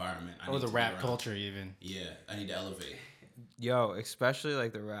the environment I Or need the to rap be around? culture even. Yeah, I need to elevate. Yo, especially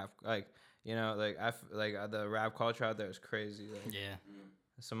like the rap, like, you know, like the rap culture out there is crazy. Like, Yeah.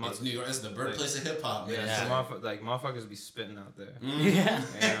 It's New York. It's the birthplace of hip hop, man. Yeah, motherfuckers be spitting out there. Yeah.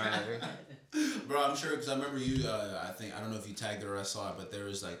 Bro, I'm sure, because I remember you, I don't know if you tagged it or I saw it, but there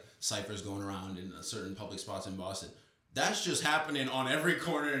was like ciphers going around in certain public spots in Boston. That's just happening on every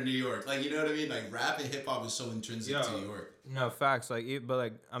corner in New York. Like, you know what I mean? Like, rap and hip hop is so intrinsic to New York. No, facts. Like, but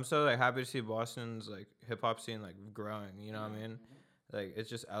like, I'm so like happy to see Boston's like hip hop scene like growing. You know what I mean? Like, it's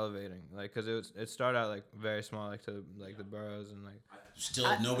just elevating. Like, cause it started out like very small, like to like the boroughs and like. Still,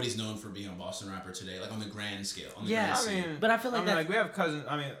 nobody's known for being a Boston rapper today, like on the grand scale. But I feel like like we have cousins.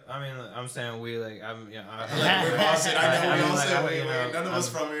 I mean, I'm saying we like I'm we're Boston. I know we all say you know, none of us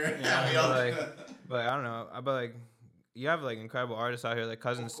from here. But I don't know. But like, you have like incredible artists out here, like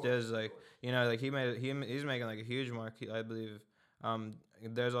Cousin Stiz, like, you know, like he's making like a huge mark, I believe.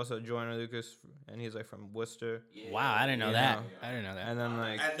 There's also Joyner Lucas, and he's like from Worcester. Wow, I didn't know that. I didn't know that. And then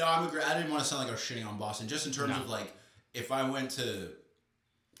like, And no, I didn't want to sound like I was shitting on Boston, just in terms of like, if I went to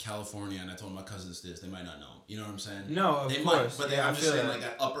California and I told my cousins this, they might not know. You know what I'm saying? No, of they course. Might, but yeah, I'm just saying, that. like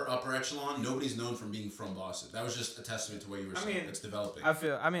that upper echelon, nobody's known from being from Boston. That was just a testament to what you were saying. It's developing. I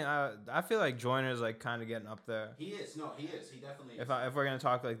feel like Joyner's like kind of getting up there. He is. No, he is. He definitely is. If we're gonna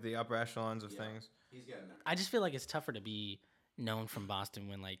talk like the upper echelons of things, he's getting there. I just feel like it's tougher to be known from Boston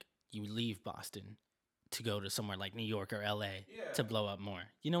when like you leave Boston to go to somewhere like New York or LA to blow up more.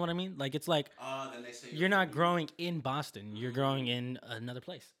 You know what I mean? Like, it's like Then they say you're not growing in Boston, you're growing in another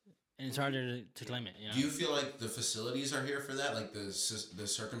place. And it's harder to claim it. You know? Do you feel like the facilities are here for that? Like the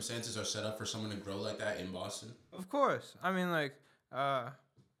circumstances are set up for someone to grow like that in Boston? of course. I mean, like, I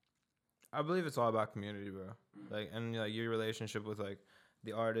believe it's all about community, bro. Like, and like your relationship with like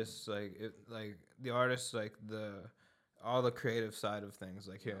the artists, all the creative side of things,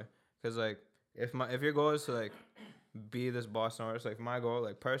 like here, because like if your goal is to like be this Boston artist, like my goal,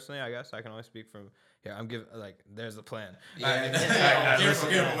 like personally, I guess I can only speak from here. I'm giving like there's the plan. Yeah. Careful.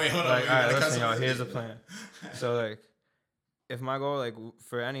 Wait, hold on. Like, all right, listen, y'all. Here's the plan. So like, if my goal, like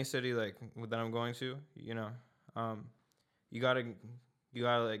for any city like that I'm going to, you know, you gotta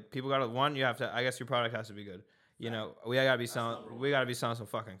like people gotta you have to. I guess your product has to be good. You know, we gotta be selling some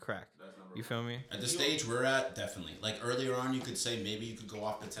fucking crack. You feel me? At the stage we're at, definitely. Like earlier on, you could say maybe you could go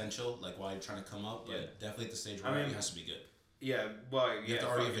off potential, like while you're trying to come up, but definitely at the stage we're at, it has to be good. Yeah, well, You have to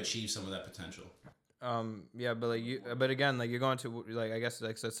already have achieved some of that potential. Yeah, but like but again, like you're going to like I guess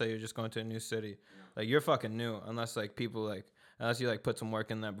like let's say you're just going to a new city, like you're fucking new unless like people unless you like put some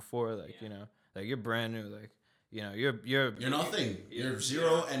work in there before, like you know, like you're brand new, like. You know, you're nothing. You're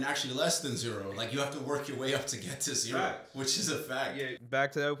zero and actually less than zero. Like you have to work your way up to get to zero, which is a fact. Yeah,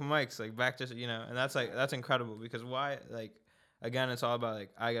 back to the open mics, like back to you know, and that's incredible because why like again it's all about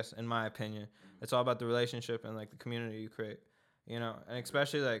like I guess in my opinion it's all about the relationship and like the community you create, you know, and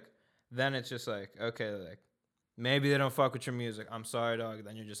especially like then it's just like okay like maybe they don't fuck with your music. I'm sorry, dog.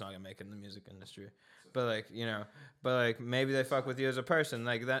 Then you're just not gonna make it in the music industry. But like you know, maybe they fuck with you as a person.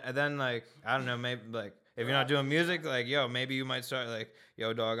 Like then like I don't know maybe like. If you're not doing music, like, yo, maybe you might start, like,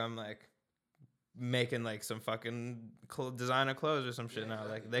 yo, dog, I'm, like, making, like, some fucking designer clothes or some shit now.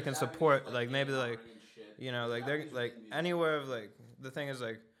 Like, they can support, like, maybe, like, you know, like, they're, like, anywhere of, like, the thing is,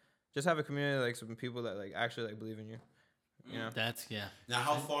 like, just have a community, like some people that like actually like believe in you. You know. That's Now,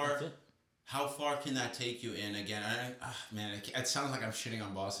 how far? That's it. How far can that take you? And again, man, it sounds like I'm shitting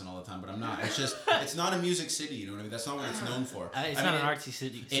on Boston all the time, but I'm not. It's just, it's not a music city. You know what I mean? That's not what it's known for. It's I not mean, an artsy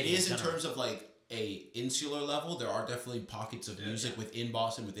city. It is in terms of like a insular level. There are definitely pockets of music within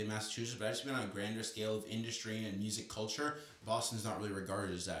Boston, within Massachusetts, but I just mean on a grander scale of industry and music culture, Boston's not really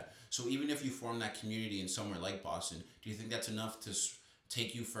regarded as that. So even if you form that community in somewhere like Boston, do you think that's enough to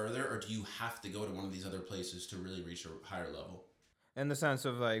take you further, or do you have to go to one of these other places to really reach a higher level? In the sense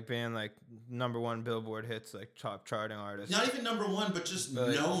of like being like #1 Billboard hits, like top charting artist. Not even #1, but just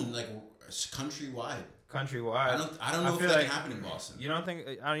known like countrywide. Countrywide. I don't know if that can happen in Boston. You don't think?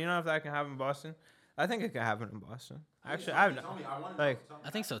 You know if that can happen in Boston? I think it can happen in Boston. Actually, I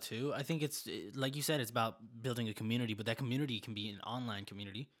think so too. I think it's like you said, it's about building a community, but that community can be an online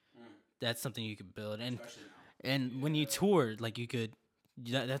community. That's something you could build, and when you tour, like you could.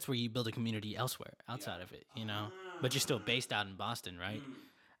 That's where you build a community elsewhere, outside of it, you know. But you're still based out in Boston, right?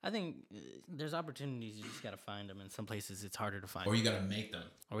 I think there's opportunities. You just gotta find them. In some places, it's harder to find. Or you gotta make them.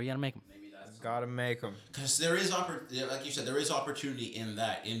 Or you gotta make them. Maybe that's gotta make them. Because there is like you said, there is opportunity in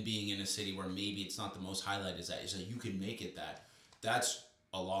that, in being in a city where maybe it's not the most highlighted. Is that you can make it that. That's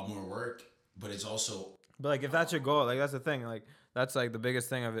a lot more work, but it's also. But like, if that's your goal, like that's the thing. Like that's like the biggest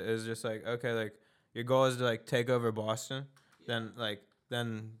thing of it is just like, okay, like your goal is to like take over Boston,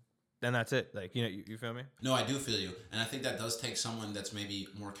 then that's it. Like, you know, you feel me? No, I do feel you. And I think that does take someone that's maybe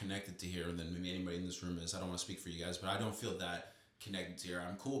more connected to here than maybe anybody in this room is. I don't want to speak for you guys, but I don't feel that connected to here.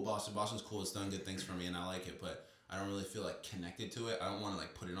 I'm cool with Boston. Boston's cool. It's done good things for me, and I like it, but I don't really feel like connected to it. I don't want to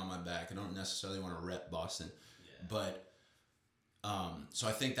like put it on my back. I don't necessarily want to rep Boston. Yeah. But, so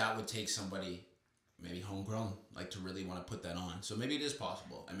I think that would take somebody maybe homegrown, like to really want to put that on. So maybe it is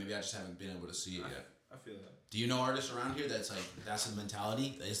possible, and maybe I just haven't been able to see it yet. I feel that. Do you know artists around here that's like, that's a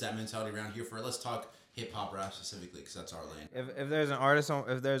mentality? Is that mentality around here let's talk hip hop rap specifically, because that's our lane. If there's an artist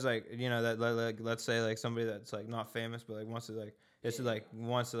if there's like, you know, that like let's say like somebody that's like not famous but like wants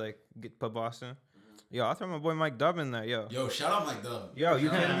to put Boston. Yo, I'll throw my boy Mike Dub in there, yo. Yo, shout out Mike Dub. Yo, you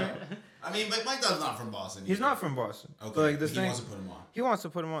kidding me? I mean, but Mike Dub's not from Boston. He's not from Boston. Okay, but like he wants to put him on. He wants to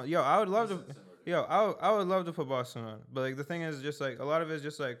put him on. Yo, I would love to. Yo, I would love to put Boston on. But like the thing is, just like a lot of it's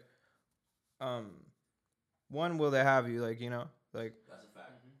just like, one, will they have you? Like, you know, like that's a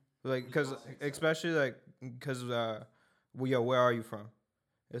fact. Like, cause especially like, cause yo, where are you from?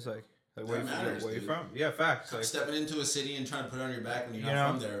 It's like where you from? Yeah, facts. Like, stepping into a city and trying to put it on your back when you're not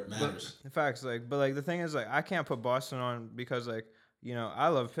from there matters. Facts. Like, but like the thing is, like, I can't put Boston on because like, you know, I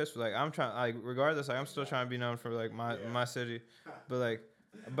love Pittsburgh. Like, I'm trying, like, regardless, like, I'm still trying to be known for like my city, but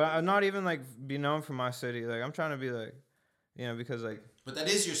I'm not even like be known for my city. Like, I'm trying to be like, you know, because like. But that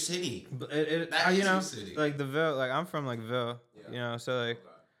is your city. But that is your city. Like the Ville, like I'm from like Ville, you know, so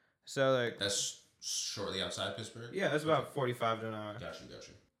like. That's shortly outside Pittsburgh. Yeah, it's about 45 to an hour. Got you.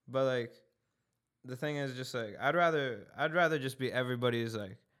 But like, the thing is, just like I'd rather just be everybody's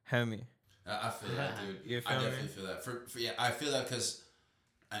like homie. I feel that, dude. I definitely feel that. I feel that because.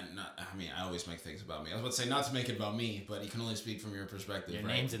 I always make things about me. I was about to say not to make it about me, but you can only speak from your perspective. Your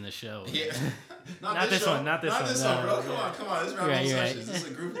right? name's in the show. Yeah, not this one. Not this one, bro. Come on. This is round sessions. Right. This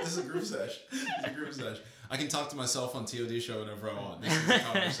is a group session. I can talk to myself on TOD show whenever I want. This is a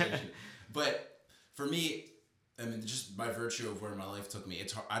conversation. But for me, I mean, just by virtue of where my life took me,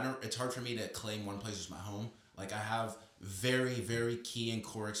 it's hard. It's hard for me to claim one place as my home. Like I have very, very key and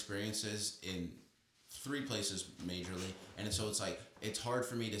core experiences in 3 places majorly, and so it's like it's hard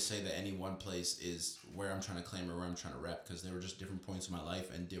for me to say that any one place is where I'm trying to claim or where I'm trying to rep, because there were just different points in my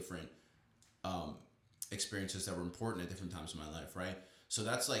life and different experiences that were important at different times in my life, right? So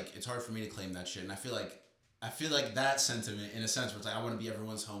that's like it's hard for me to claim that shit, and I feel like that sentiment in a sense where it's like I want to be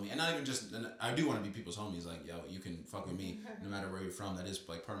everyone's homie, and not even just I do want to be people's homies. Like, yo, you can fuck with me no matter where you're from. That is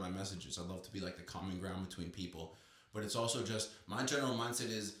like part of my messages. I love to be like the common ground between people, but it's also just my general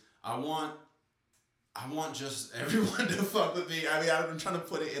mindset is I want just everyone to fuck with me. I mean, I'm trying to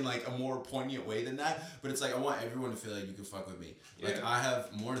put it in like a more poignant way than that, but it's like I want everyone to feel like you can fuck with me. Like I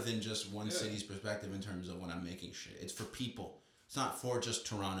have more than just one city's perspective in terms of when I'm making shit. It's for people. It's not for just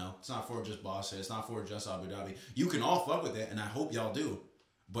Toronto. It's not for just Boston. It's not for just Abu Dhabi. You can all fuck with it, and I hope y'all do,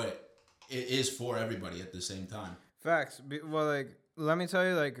 but it is for everybody at the same time. Facts. Well, like, let me tell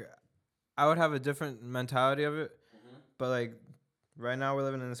you, like, I would have a different mentality of it, but like, right now we're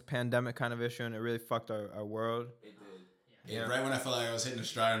living in this pandemic kind of issue, and it really fucked our world. It did. Yeah. Right when I felt like I was hitting a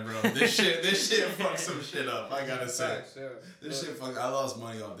stride, bro. This shit fucked some shit up. I gotta say, this shit fucked. I lost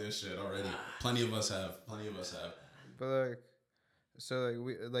money off this shit already. Plenty of us have. But like, so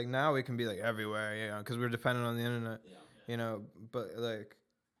like now we can be like everywhere, you know, because we're dependent on the internet, you know. But like,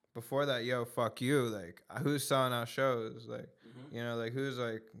 before that, yo, fuck you. Like, who's selling out shows? Like, you know, like who's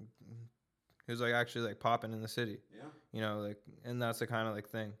like actually like popping in the city? Yeah. You know, like, and that's the kind of like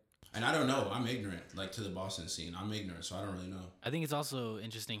thing. And I don't know. I'm ignorant, like, to the Boston scene. I'm ignorant, so I don't really know. I think it's also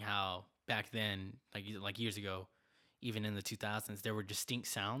interesting how back then, like years ago, even in the 2000s, there were distinct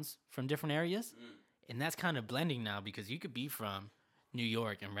sounds from different areas, and that's kind of blending now because you could be from New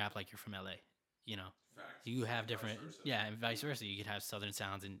York and rap like you're from LA. You know, you have different, and vice versa. You could have Southern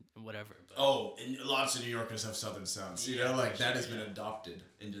sounds and whatever. But. Oh, and lots of New Yorkers have Southern sounds. You know, like that has been adopted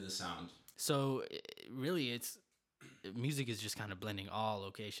into the sound. So really, music is just kind of blending all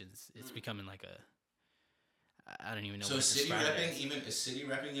locations. It's becoming like I don't even know. So what to city describe it repping, as. is city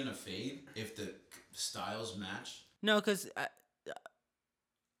repping gonna fade if the styles match? No, because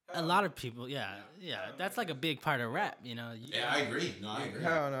a lot of people, that's like a big part of rap. You know. Yeah, I agree. No, I agree.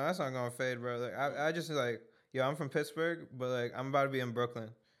 Hell no, that's not gonna fade, bro. Like I just like, yo, I'm from Pittsburgh, but like I'm about to be in Brooklyn,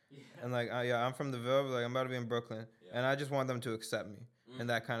 and like I'm from the Ville, but like I'm about to be in Brooklyn, and I just want them to accept me in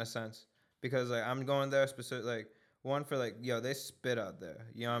that kind of sense because like I'm going there specific like. One for like, yo, they spit out there.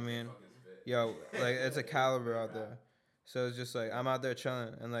 You know what I mean? Yo, like it's a caliber out there. So it's just like I'm out there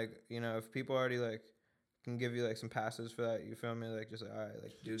chilling, and like you know, if people already like can give you like some passes for that, you feel me? Like just like all right,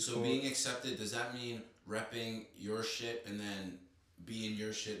 like dude. So cool. being accepted, does that mean repping your shit and then being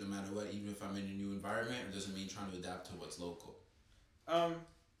your shit no matter what, even if I'm in a new environment, or does it mean trying to adapt to what's local?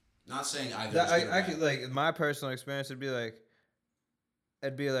 Not saying either. I could like my personal experience would be like,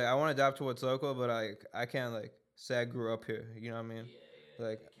 it'd be like I want to adapt to what's local, but I can't like. Say I grew up here, you know what I mean?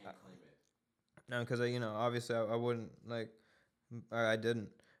 Like, you can't claim it. No, because you know, obviously I wouldn't like, or I didn't,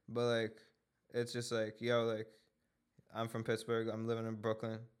 but like, it's just like, yo, like, I'm from Pittsburgh, I'm living in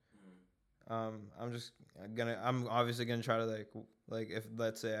Brooklyn. I'm obviously gonna try to like if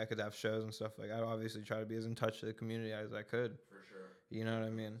let's say I could have shows and stuff, like I'd obviously try to be as in touch with the community as I could. For sure. You know what I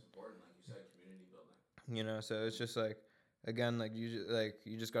mean? It's important, like you said, community building. You know, so it's just like, again, like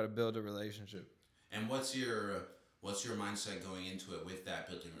you just got to build a relationship. And what's your mindset going into it with that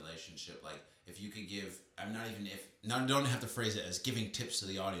building relationship? Like, if you could give, don't have to phrase it as giving tips to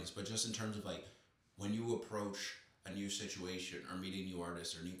the audience, but just in terms of like when you approach a new situation or meeting new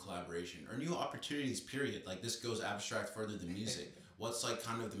artists or new collaboration or new opportunities, period. Like this goes abstract further than music. What's like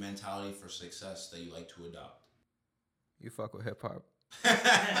kind of the mentality for success that you like to adopt? You fuck with hip hop.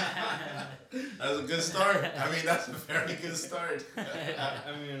 That's a good start. I mean, that's a very good start.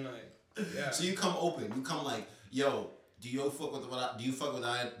 I mean, like. Yeah. So you come open. You come like, yo, do you fuck with what I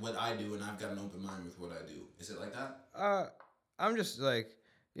do, and I've got an open mind with what I do? Is it like that? I'm just like,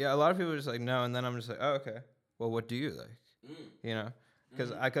 yeah. A lot of people are just like no, and then I'm just like, oh, okay. Well, what do you like? You know,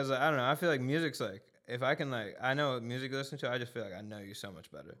 because I don't know. I feel like music's like if I can like I know what music to listen to. I just feel like I know you so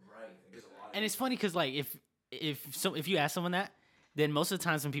much better. Right. And it's funny because like if you ask someone that, then most of the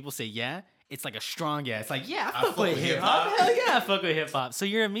times when people say yeah. It's like a strong yeah. It's like, yeah, I fuck with hip hop. Hell yeah, I fuck with hip hop. So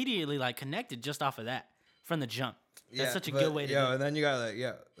you're immediately like connected just off of that from the jump. That's such a good way to do it. And then you got like,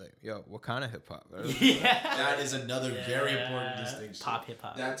 yo, what kind of hip hop? Yeah. That is another very important distinction. Pop hip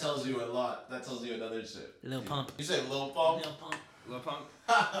hop. That tells you a lot. That tells you another shit. Lil Pump. You say Lil Pump? Lil Pump. Lil Pump?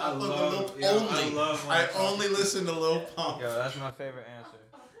 I only listen to Lil Pump. Yo, that's my favorite answer.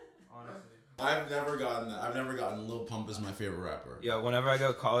 Honestly. I've never gotten that. I've never gotten Lil Pump as my favorite rapper. Yo, whenever I go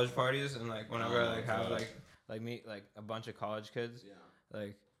to college parties and like whenever I like have like meet like a bunch of college kids,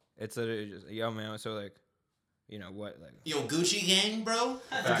 like it's literally just yo man, so like you know what like yo Gucci Gang, bro.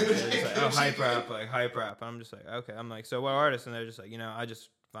 Like, oh hype rap. And I'm just like okay, I'm like so what artists? And they're just like you know I just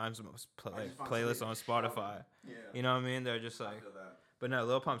find some playlists on Spotify. Yeah. You know what I mean? They're just like, but no,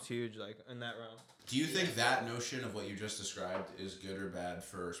 Lil Pump's huge like in that realm. Do you think that notion of what you just described is good or bad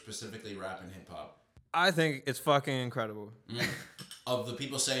for specifically rap and hip hop? I think it's fucking incredible. Of the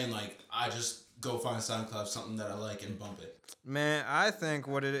people saying like, I just go find SoundCloud something that I like and bump it. Man, I think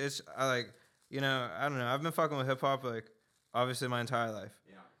what it is, I don't know. I've been fucking with hip hop like obviously my entire life.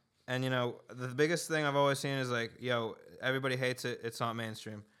 Yeah. And you know, the biggest thing I've always seen is like, yo, everybody hates it. It's not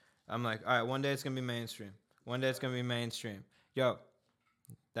mainstream. I'm like, all right, one day it's gonna be mainstream. One day it's gonna be mainstream. Yo.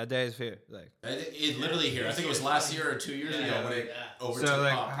 That day is here, like it literally here. I think it was last year or 2 years ago when it overtook so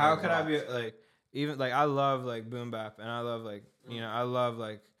like, pop. how could I be like, even like I love like boom bap and I love like you know I love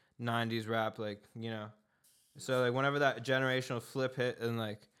like 90s rap like you know, so like whenever that generational flip hit in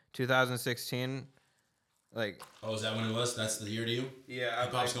like 2016, like oh is that when it was? That's the year to you? Yeah,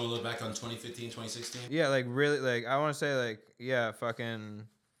 hip hop's gonna look back on 2015, 2016. Yeah, like really like I want to say like yeah, fucking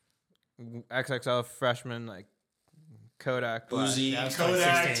XXL freshman like. Kodak, Uzi,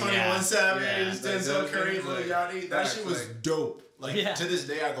 Kodak, 21 Savage, Denzel Curry, Lil Yachty. That shit was dope. Like to this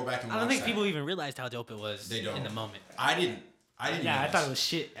day, I go back and watch I don't think that. people even realized how dope it was They don't. in the moment. I didn't. I didn't. Yeah, know I this. thought it was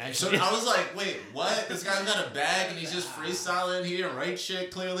shit. So Actually, I was like, wait, what? This guy's got a bag and he's just freestyling here, right?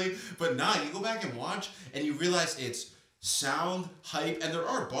 Shit, clearly. But nah, you go back and watch and you realize it's sound, hype, and there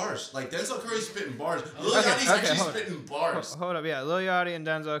are bars. Like Denzel Curry's spitting bars. Lil Yachty's actually spitting bars. Hold up, yeah, Lil Yachty and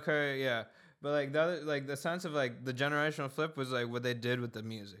Denzel Curry, yeah. But like the other, like the sense of like the generational flip was like what they did with the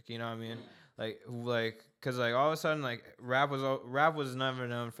music. You know what I mean? Like, cause like all of a sudden like rap was never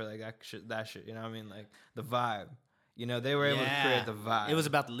known for like that shit. You know what I mean? Like the vibe. You know, they were able to create the vibe. It was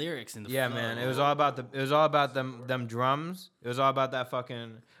about the lyrics and the flow. Man. It was all about them drums. It was all about that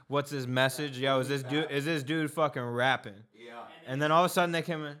fucking what's his message? Yo, is this dude fucking rapping? Yeah. And then all of a sudden they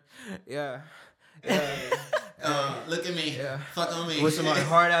came in, yeah. Look at me. Yeah. Fuck on me. With some like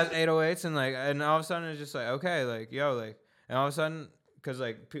hard ass 808s and all of a sudden it's just like okay, like yo, like and all of a sudden cause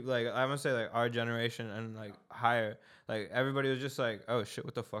like people like I'm gonna say like our generation and like higher, like everybody was just like, oh shit,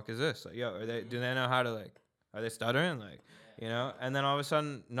 what the fuck is this? Like yo, do they know how to like are they stuttering? Like, you know? And then all of a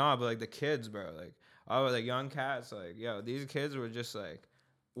sudden, but like the kids, bro, like all like young cats, like, yo, these kids were just like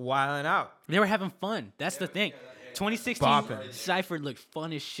wilding out. They were having fun. That's the thing. 2016 Bopping. Cypher looked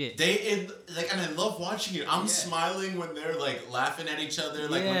fun as shit. And I love watching it. I'm smiling when they're like laughing at each other.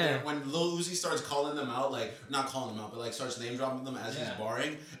 Like when Lil Uzi starts calling them out, like not calling them out, but like starts name dropping them as he's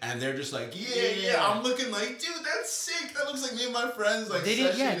barring, and they're just like, yeah. I'm looking like, dude, that's sick. That looks like me and my friends. Like they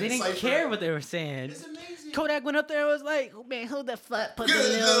didn't care what they were saying. It's amazing. Kodak went up there and was like, oh man, who the fuck put the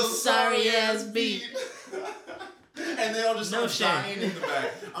little sorry ass beat? And they all just start dying in the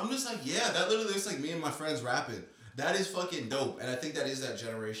back. I'm just like, yeah, that literally looks like me and my friends rapping. That is fucking dope, and I think that is that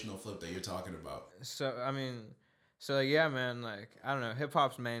generational flip that you're talking about. So I mean, like yeah, man, like I don't know, hip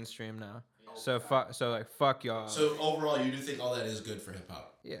hop's mainstream now. So fuck y'all. So overall, you do think all that is good for hip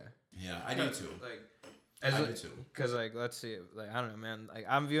hop? Yeah. Yeah, I do too. Like, I do too. Cause like let's see, like I don't know, man. Like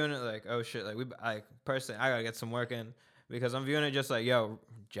I'm viewing it like oh shit, like personally I gotta get some work in because I'm viewing it just like yo,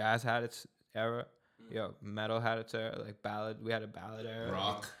 jazz had its era, yo, metal had its era, like ballad, we had a ballad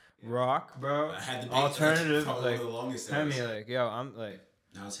era. Rock, bro. I had the alternative, like the longest. Like, yo, I'm like.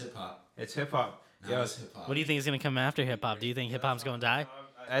 Now it's hip hop. It's hip hop. Now it's hip hop. What do you think is gonna come after hip hop? Do you think hip hop's gonna die?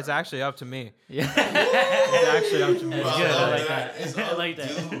 It's actually up to me. Yeah. It's actually up to me. It's good. I like that. I like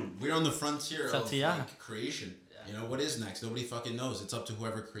that. Dude, we're on the frontier of yeah. like, creation. You know what is next? Nobody fucking knows. It's up to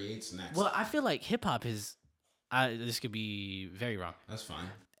whoever creates next. Well, I feel like hip hop is. This could be very wrong. That's fine.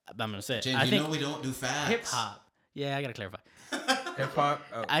 But I'm gonna say it. James, I think know we don't do facts. hip hop. Yeah, I gotta clarify. Hip hop.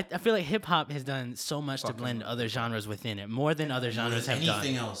 Oh. I feel like hip hop has done so much to blend other genres within it, more than other genres have done.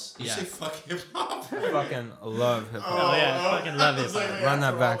 Anything else? You say fuck hip hop. I fucking love hip hop. Oh yeah, I fucking love hip hop. Run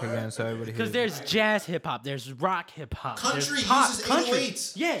that back again so everybody. Because there's jazz hip hop, there's rock hip hop, Country there's pop, uses country.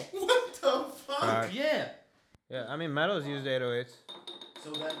 808s. Yeah. What the fuck? Yeah. Yeah, I mean metal's used 808s.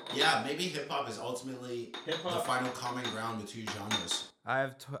 So that maybe hip hop is ultimately the final common ground between genres.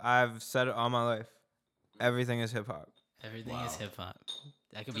 I've said it all my life. Everything is hip hop. Everything is hip hop.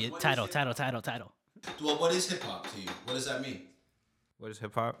 That could be a title. Well, what is hip hop to you? What does that mean? What is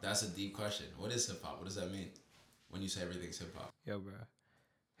hip hop? That's a deep question. What is hip hop? What does that mean? When you say everything's hip hop. Yo, bro.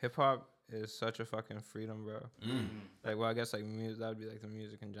 Hip hop is such a fucking freedom, bro. Like, well, I guess like music, that would be like the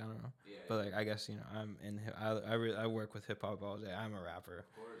music in general. Yeah, but like, I guess you know, I'm in. I work with hip hop all day. I'm a rapper.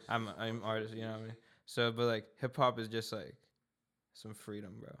 Of course. I'm an artist. You know what I mean? So, but like, hip hop is just like some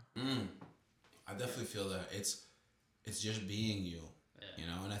freedom, bro. I definitely feel that it's just being you. You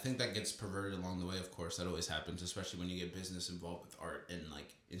know, and I think that gets perverted along the way, of course. That always happens, especially when you get business involved with art and,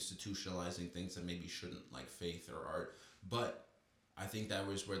 like, institutionalizing things that maybe shouldn't, like faith or art. But I think that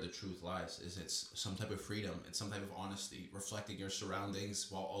was where the truth lies, is it's some type of freedom. It's some type of honesty, reflecting your surroundings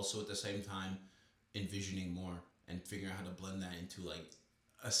while also at the same time envisioning more and figuring out how to blend that into, like,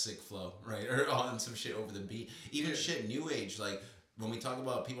 a sick flow, right? Or on some shit over the beat. Even shit new age, like, when we talk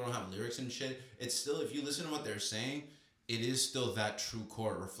about people don't have lyrics and shit, it's still, if you listen to what they're saying, it is still that true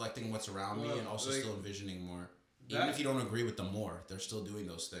core, reflecting what's around me and also like, still envisioning more. Even if you don't agree with them more, they're still doing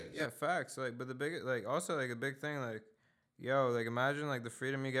those things. Yeah, facts. Like, but the big, like, also like a big thing, like, yo, like, imagine like the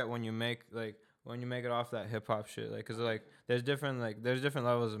freedom you get when you make it off that hip hop shit, like, cause like there's different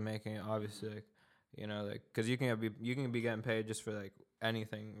levels of making it, obviously, like, you know, like, cause you can be getting paid just for like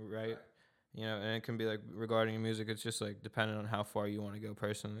anything, right? You know, and it can be like regarding music, it's just like dependent on how far you want to go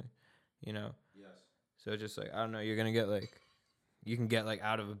personally, you know. So just like, I don't know, you can get like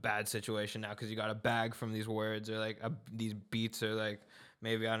out of a bad situation now because you got a bag from these words or like these beats or like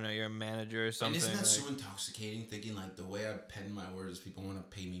maybe, I don't know, you're a manager or something. And isn't that like, so intoxicating, thinking like the way I pen my words, people want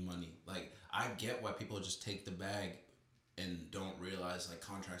to pay me money. Like, I get why people just take the bag and don't realize like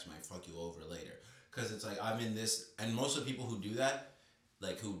contracts might fuck you over later. Because it's like, I'm in this, and most of the people who do that,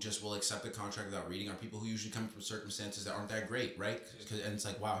 like who just will accept the contract without reading are people who usually come from circumstances that aren't that great, right? And it's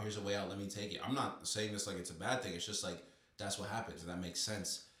like, wow, here's a way out. Let me take it. I'm not saying this like it's a bad thing. It's just like that's what happens, and that makes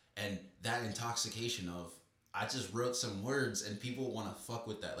sense. And that intoxication of I just wrote some words, and people want to fuck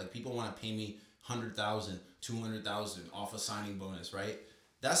with that. Like people want to pay me 100,000, 200,000 off a signing bonus, right?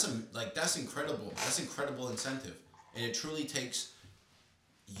 That's incredible. That's incredible incentive, and it truly takes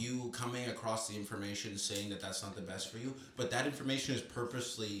you coming across the information saying that that's not the best for you, but that information is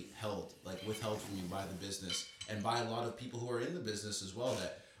purposely withheld from you by the business and by a lot of people who are in the business as well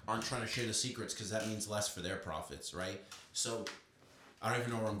that aren't trying to share the secrets because that means less for their profits, right? So I don't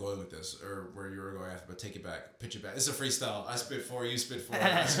even know where I'm going with this or where you were going after, but take it back, pitch it back. It's a freestyle. I spit 4, you spit 4.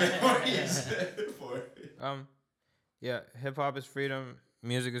 I spit 4, you spit 4. Yeah, hip hop is freedom,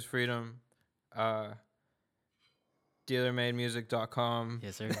 music is freedom. DealerMadeMusic.com.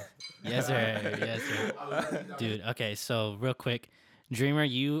 Yes, sir. Yes, sir. Yes, sir. Dude, okay, so real quick. Dreamer,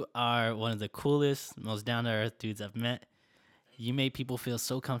 you are one of the coolest, most down-to-earth dudes I've met. You made people feel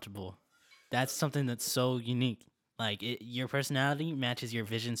so comfortable. That's something that's so unique. Like, your personality matches your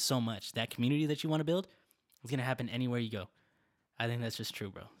vision so much. That community that you want to build is going to happen anywhere you go. I think that's just true,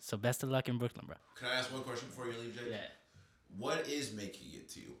 bro. So best of luck in Brooklyn, bro. Can I ask one question before you leave, Jake? Yeah. What is making it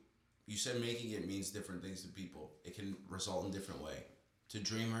to you? You said making it means different things to people. It can result in different way. To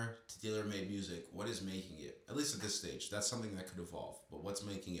Dreamer, to Dealer Made Music, what is making it? At least at this stage. That's something that could evolve. But what's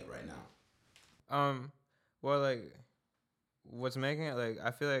making it right now? Well, like, what's making it, like,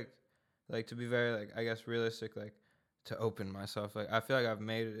 I feel like, to be very, like, I guess, realistic, like, to open myself. Like, I feel like I've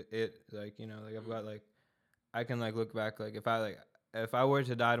made it, like, you know, like, I've got, like, I can, like, look back, like, if I were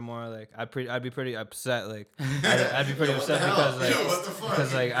to die tomorrow, like I'd be pretty upset. Like I'd be pretty upset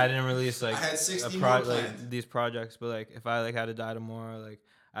because like I didn't release like these projects. But like if I like had to die tomorrow, like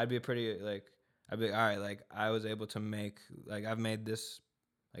I'd be pretty like I'd be like, all right. Like I was able to make like I've made this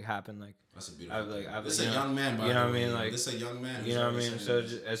like happen. Like that's a beautiful. This is a young man. You know what I mean? Like this is a young man. You know what I mean? So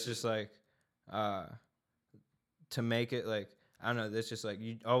it's just like to make it like I don't know. It's just like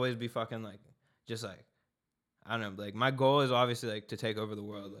you always be fucking like just like. I don't know, like, my goal is obviously, like, to take over the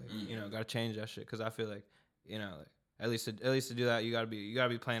world, like, you know, gotta change that shit, because I feel like, you know, like, at least to do that, you gotta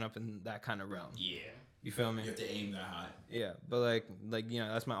be playing up in that kind of realm. Yeah. You feel me? You have to aim that high. Yeah, but, like, you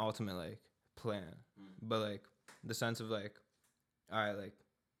know, that's my ultimate, like, plan. But, like, the sense of, like, all right, like,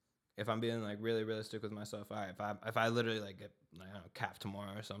 if I'm being, like, really realistic with myself, all right, if I literally, like, get, like, I don't know, capped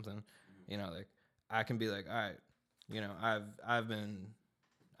tomorrow or something, you know, like, I can be like, all right, you know,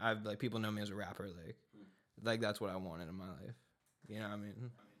 I've like, people know me as a rapper, like that's what I wanted in my life. You know what I mean?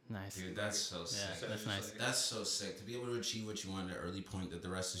 Nice. Dude, that's so sick. Yeah, that's nice. That's so sick. To be able to achieve what you want at an early point, that the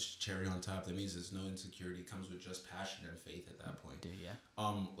rest is cherry on top, that means there's no insecurity. It comes with just passion and faith at that point. Dude, yeah.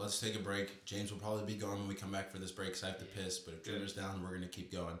 Let's take a break. James will probably be gone when we come back for this break because I have to piss. But if Dreamer's down, we're going to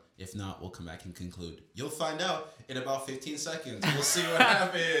keep going. If not, we'll come back and conclude. You'll find out in about 15 seconds. We'll see what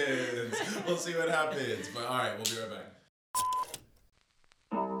happens. We'll see what happens. But all right, we'll be right back.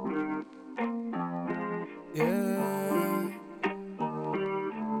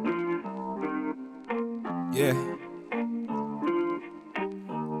 Yeah.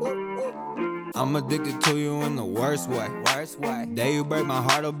 I'm addicted to you in the worst way. Day you break my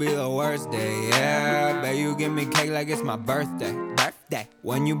heart will be the worst day. Yeah, babe, you give me cake like it's my birthday.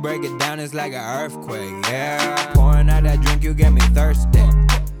 When you break it down, it's like an earthquake. Yeah, pouring out that drink, you get me thirsty.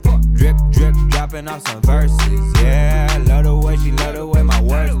 Drip, drip, dropping off some verses. Yeah, love the way my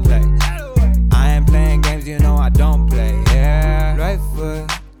words play. I ain't playing games, you know I don't play. Yeah, right foot,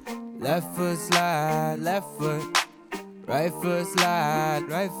 left foot slide, left foot. Right foot slide,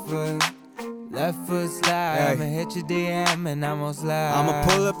 right foot. Left foot slide, hey. I'ma hit your DM and I'm gon' slide. I'ma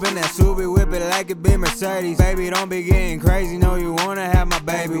pull up in that Subi, whip it like it be Mercedes. Baby, don't be getting crazy, know you wanna have my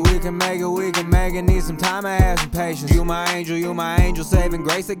baby. We can make it, need some time, I have some patience. You my angel, saving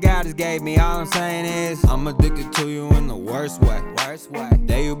grace that God has gave me. All I'm saying is, I'm addicted to you in the worst way.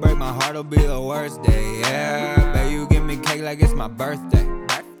 Day you break my heart will be the worst day, yeah. Baby, you give me cake like it's my birthday.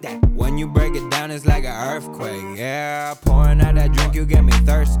 When you break it down, it's like an earthquake, yeah. Pouring out that drink, you get me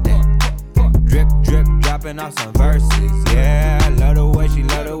thirsty. Drip, drip, dropping off some verses, yeah. Love the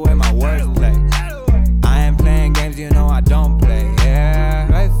way my words play. I ain't playing games, you know I don't play, yeah.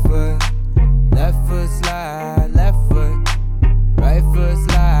 Right foot, left foot slide, left foot. Right foot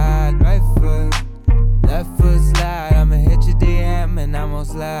slide, right foot. Left foot slide, I'ma hit your DM and I'm gon'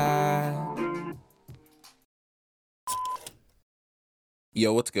 slide.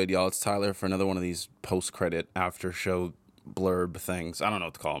 Yo, what's good, y'all? It's Tyler for another one of these post-credit after-show blurb things. I don't know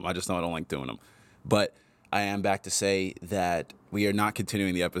what to call them. I just know I don't like doing them. But I am back to say that we are not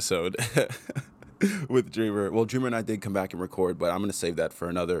continuing the episode. with Dreamer. Well, Dreamer and I did come back and record, but I'm going to save that for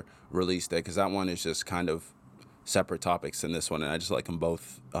another release day because that one is just kind of separate topics than this one, and I just like them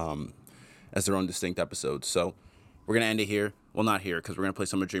both as their own distinct episodes. So we're going to end it here. Well, not here, because we're going to play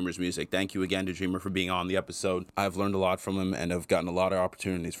some of Dreamer's music. Thank you again to Dreamer for being on the episode. I've learned a lot from him, and I've gotten a lot of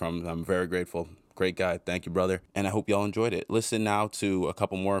opportunities from him. I'm very grateful. Great guy. Thank you, brother. And I hope y'all enjoyed it. Listen now to a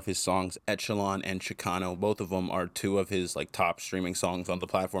couple more of his songs, Echelon and Chicano. Both of them are two of his top streaming songs on the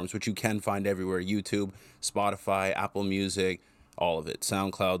platforms, which you can find everywhere. YouTube, Spotify, Apple Music, all of it.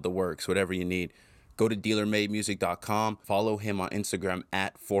 SoundCloud, the works, whatever you need. Go to dealermademusic.com. Follow him on Instagram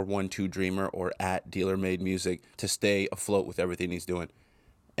at 412dreamer or at dealermademusic to stay afloat with everything he's doing.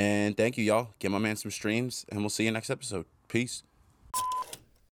 And thank you, y'all. Give my man some streams, and we'll see you next episode. Peace.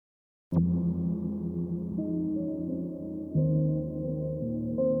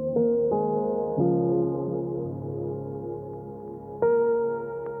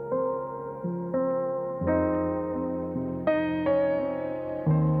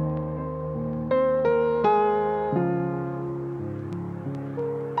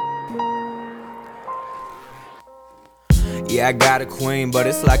 Yeah, I got a queen, but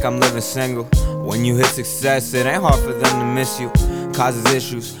it's like I'm living single. When you hit success, it ain't hard for them to miss you. Causes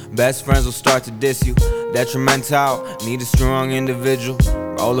issues, best friends will start to diss you. Detrimental, need a strong individual.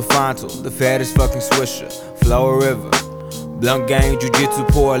 Roll a Fonto, the fattest fucking swisher. Flow a river, blunt gang, jiu-jitsu,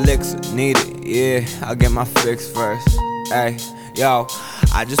 pour elixir. Need it, yeah, I'll get my fix first. Hey, yo,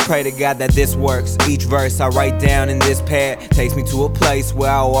 I just pray to God that this works. Each verse I write down in this pad takes me to a place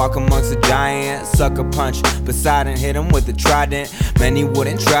where I walk amongst a giant. Sucker punch Poseidon, hit him with a trident. Many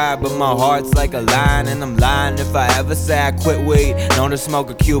wouldn't try, but my heart's like a lion, and I'm lying if I ever say I quit weed. Known to smoke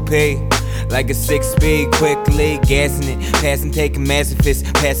a QP like a 6-speed, quickly gassing it, passing, taking massive fists,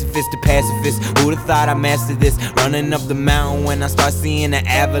 pacifist to pacifist. Who'da thought I mastered this? Running up the mountain when I start seeing an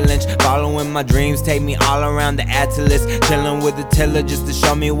avalanche. Following my dreams, take me all around the Atlas. Chilling with the tiller just to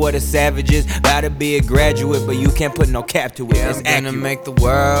show me what a savage is. About to be a graduate, but you can't put no cap to it. Yeah, I'm gonna make the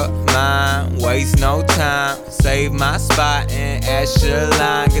world mine, waste no time. Save my spot in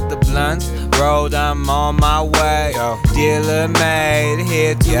Echelon. Get the blunts rolled, I'm on my way. Dealer made,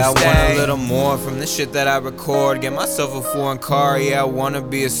 here to stay. I want a little more from the shit that I record. Get myself a foreign car, yeah, I wanna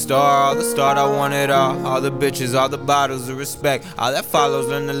be a star. All the start, I want it all the bitches, all the bottles of respect. All that follows,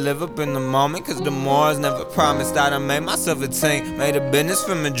 learn to live up in the moment, cause the more is never promised. I done made myself a team, made a business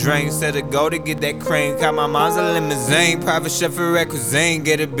from a dream. Said to go to get that cream, caught my mom's a limousine. Private chef for red cuisine,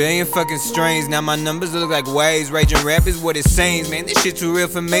 get a billion fucking strings. Now my numbers look like waves, raging rap is what it seems. Man, this shit too real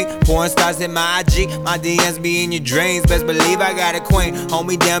for me. Porn stars hit my IG, my DMs be in your dreams. Best believe I got a queen, hold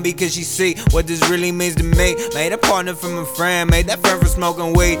me down because she see what this really means to me. Made a partner from a friend, made that friend from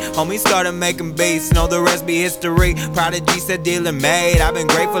smoking weed. Homie started making beats, know the rest be history. Prodigy said dealer made, I've been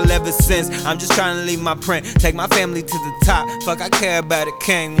grateful ever since. I'm just trying to leave my print, take my family to the top. Fuck, I care about a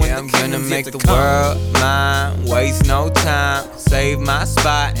king when I'm gonna make the world mine, waste no time. Save my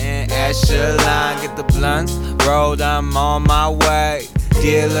spot in Echelon. Get the blunts rolled, I'm on my way.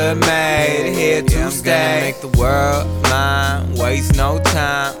 Dealer made, here to stay. I'm gonna make the world mine, waste no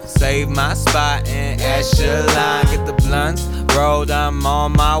time. Save my spot in Echelon. Get the blunts rolled, I'm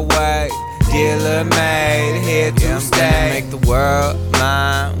on my way. Dealer made, here to stay. I'm gonna make the world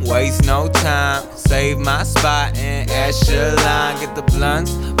mine, waste no time. Save my spot in Echelon. Get the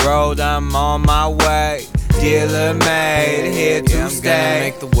blunts rolled, I'm on my way. Dealer made, here to stay. I'm gonna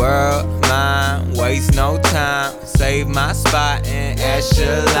make the world mine, waste no time. Save my spot in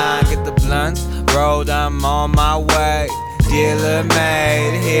Echelon. Get the blunts rolled, I'm on my way. Dealer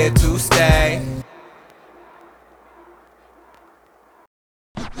made, here to stay.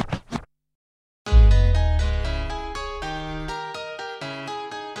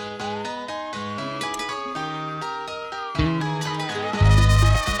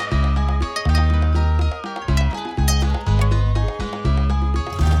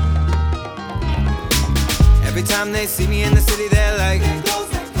 Every time they see me in the city, they're like,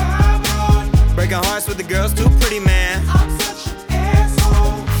 breaking hearts with the girls too pretty, man. I'm such an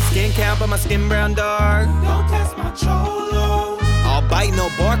asshole. Skin count, but my skin brown dark. Don't test my cholo. All bite, no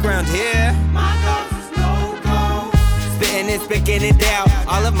bark around here. My dogs is no-go. Spitting and spicking it out.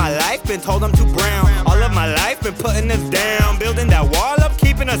 All of my life been told I'm too brown. All of my life been putting us down. Building that wall up,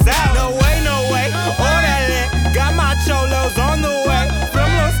 keeping us out. No way, no way. All that lit. Got my cholos on the way. From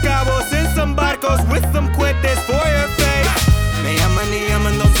Los Cabos in some barcos with some cohetes for your face. Me llaman y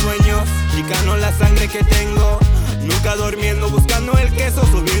llaman los sueños. Chicano la sangre que tengo. Nunca durmiendo, buscando el queso,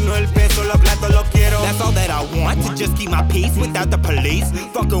 subiendo el peso, lo plato lo quiero. That's all that I want, to just keep my peace without the police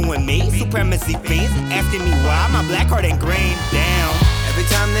fucking with me, supremacy fiends, asking me why my black heart ain't green. Damn. Every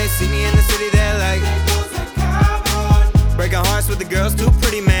time they see me in the city, they're like, breaking hearts with the girls, too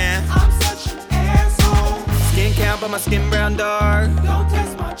pretty, man. I'm such an asshole. Skin count, but my skin brown dark. Don't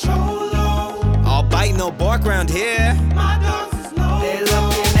test my cholo. All bite, no bark round here. My dogs is low. They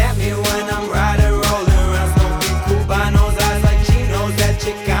looking at me when I'm riding, rolling around, smoking Cubanos, eyes like Chinos. That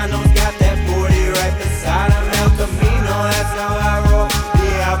Chicanos got that 40 right beside him. El Camino, that's how I roll.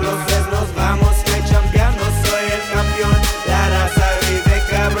 Diablo says nos vamos straight, champiano, soy el campeón. La raza vive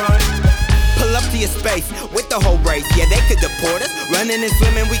cabrón. Pull up to your space with the whole race. Yeah, they could deport us. Running and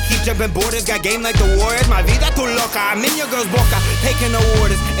swimming, we keep jumping borders. Got game like the Warriors. My vida tu loca. I'm in your girl's boca. Taking the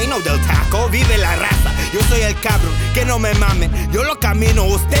waters. Ain't no del taco. Vive la raza. Yo soy el cabrón. Que no me mamen. Yo lo camino.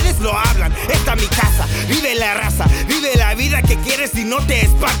 Ustedes lo hablan. Esta mi casa. Vive la raza. Vive la vida que quieres si no te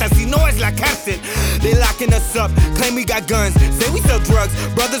espantas. Si no es la cárcel. They locking us up. Claim we got guns. Say we sell drugs.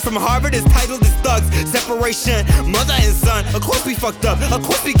 Brothers from Harvard is titled as thugs. Separation. Mother and son. Of course we fucked up. Of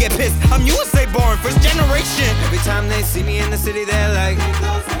course we get pissed. I'm USA born. First generation. Every time they see me in the city, they're like,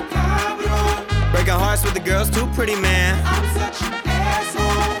 breaking hearts with the girls, too pretty, man. I'm such an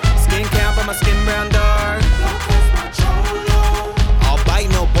asshole. Skin count, but my skin brown dark. Don't test my cholo. All bite,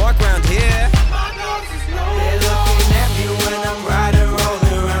 no bark round here. My dogs is low. They looking at me when I'm riding,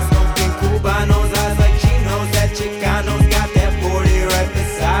 rolling around, smoking Cubanos, eyes like Chinos. That Chicanos got that 40 right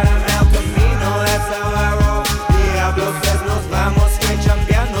beside him. El Camino, that's how I roll. Diablo says nos vamos straight,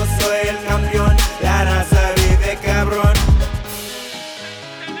 champiano, soy el campeón. La raza vive cabrón.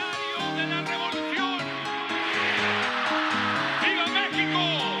 De la revolución. ¡Viva México!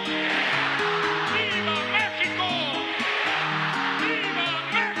 ¡Viva México! ¡Viva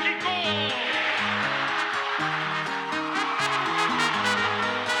México!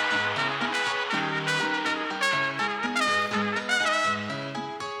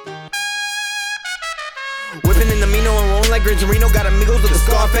 Whipping in the Mino and rolling like Gran Torino. Got amigos with a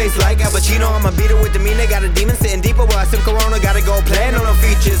scar face like Al Pacino. I'm a beater with demeanor. Got a demon sitting deeper while I sip Corona. Gotta go plan on no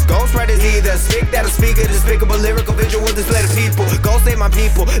features. Ghostwriters either stick that a speaker. Despicable lyrical visual display to people. Go save my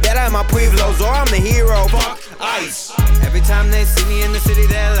people. That are my pueblos. Or I'm the hero. Fuck ice. Every time they see me in the city,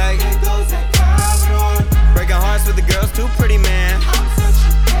 they're like, breaking hearts with the girls, too pretty, man. I'm such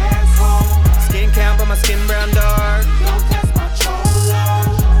an asshole. Skin count, but my skin brown dark. Don't test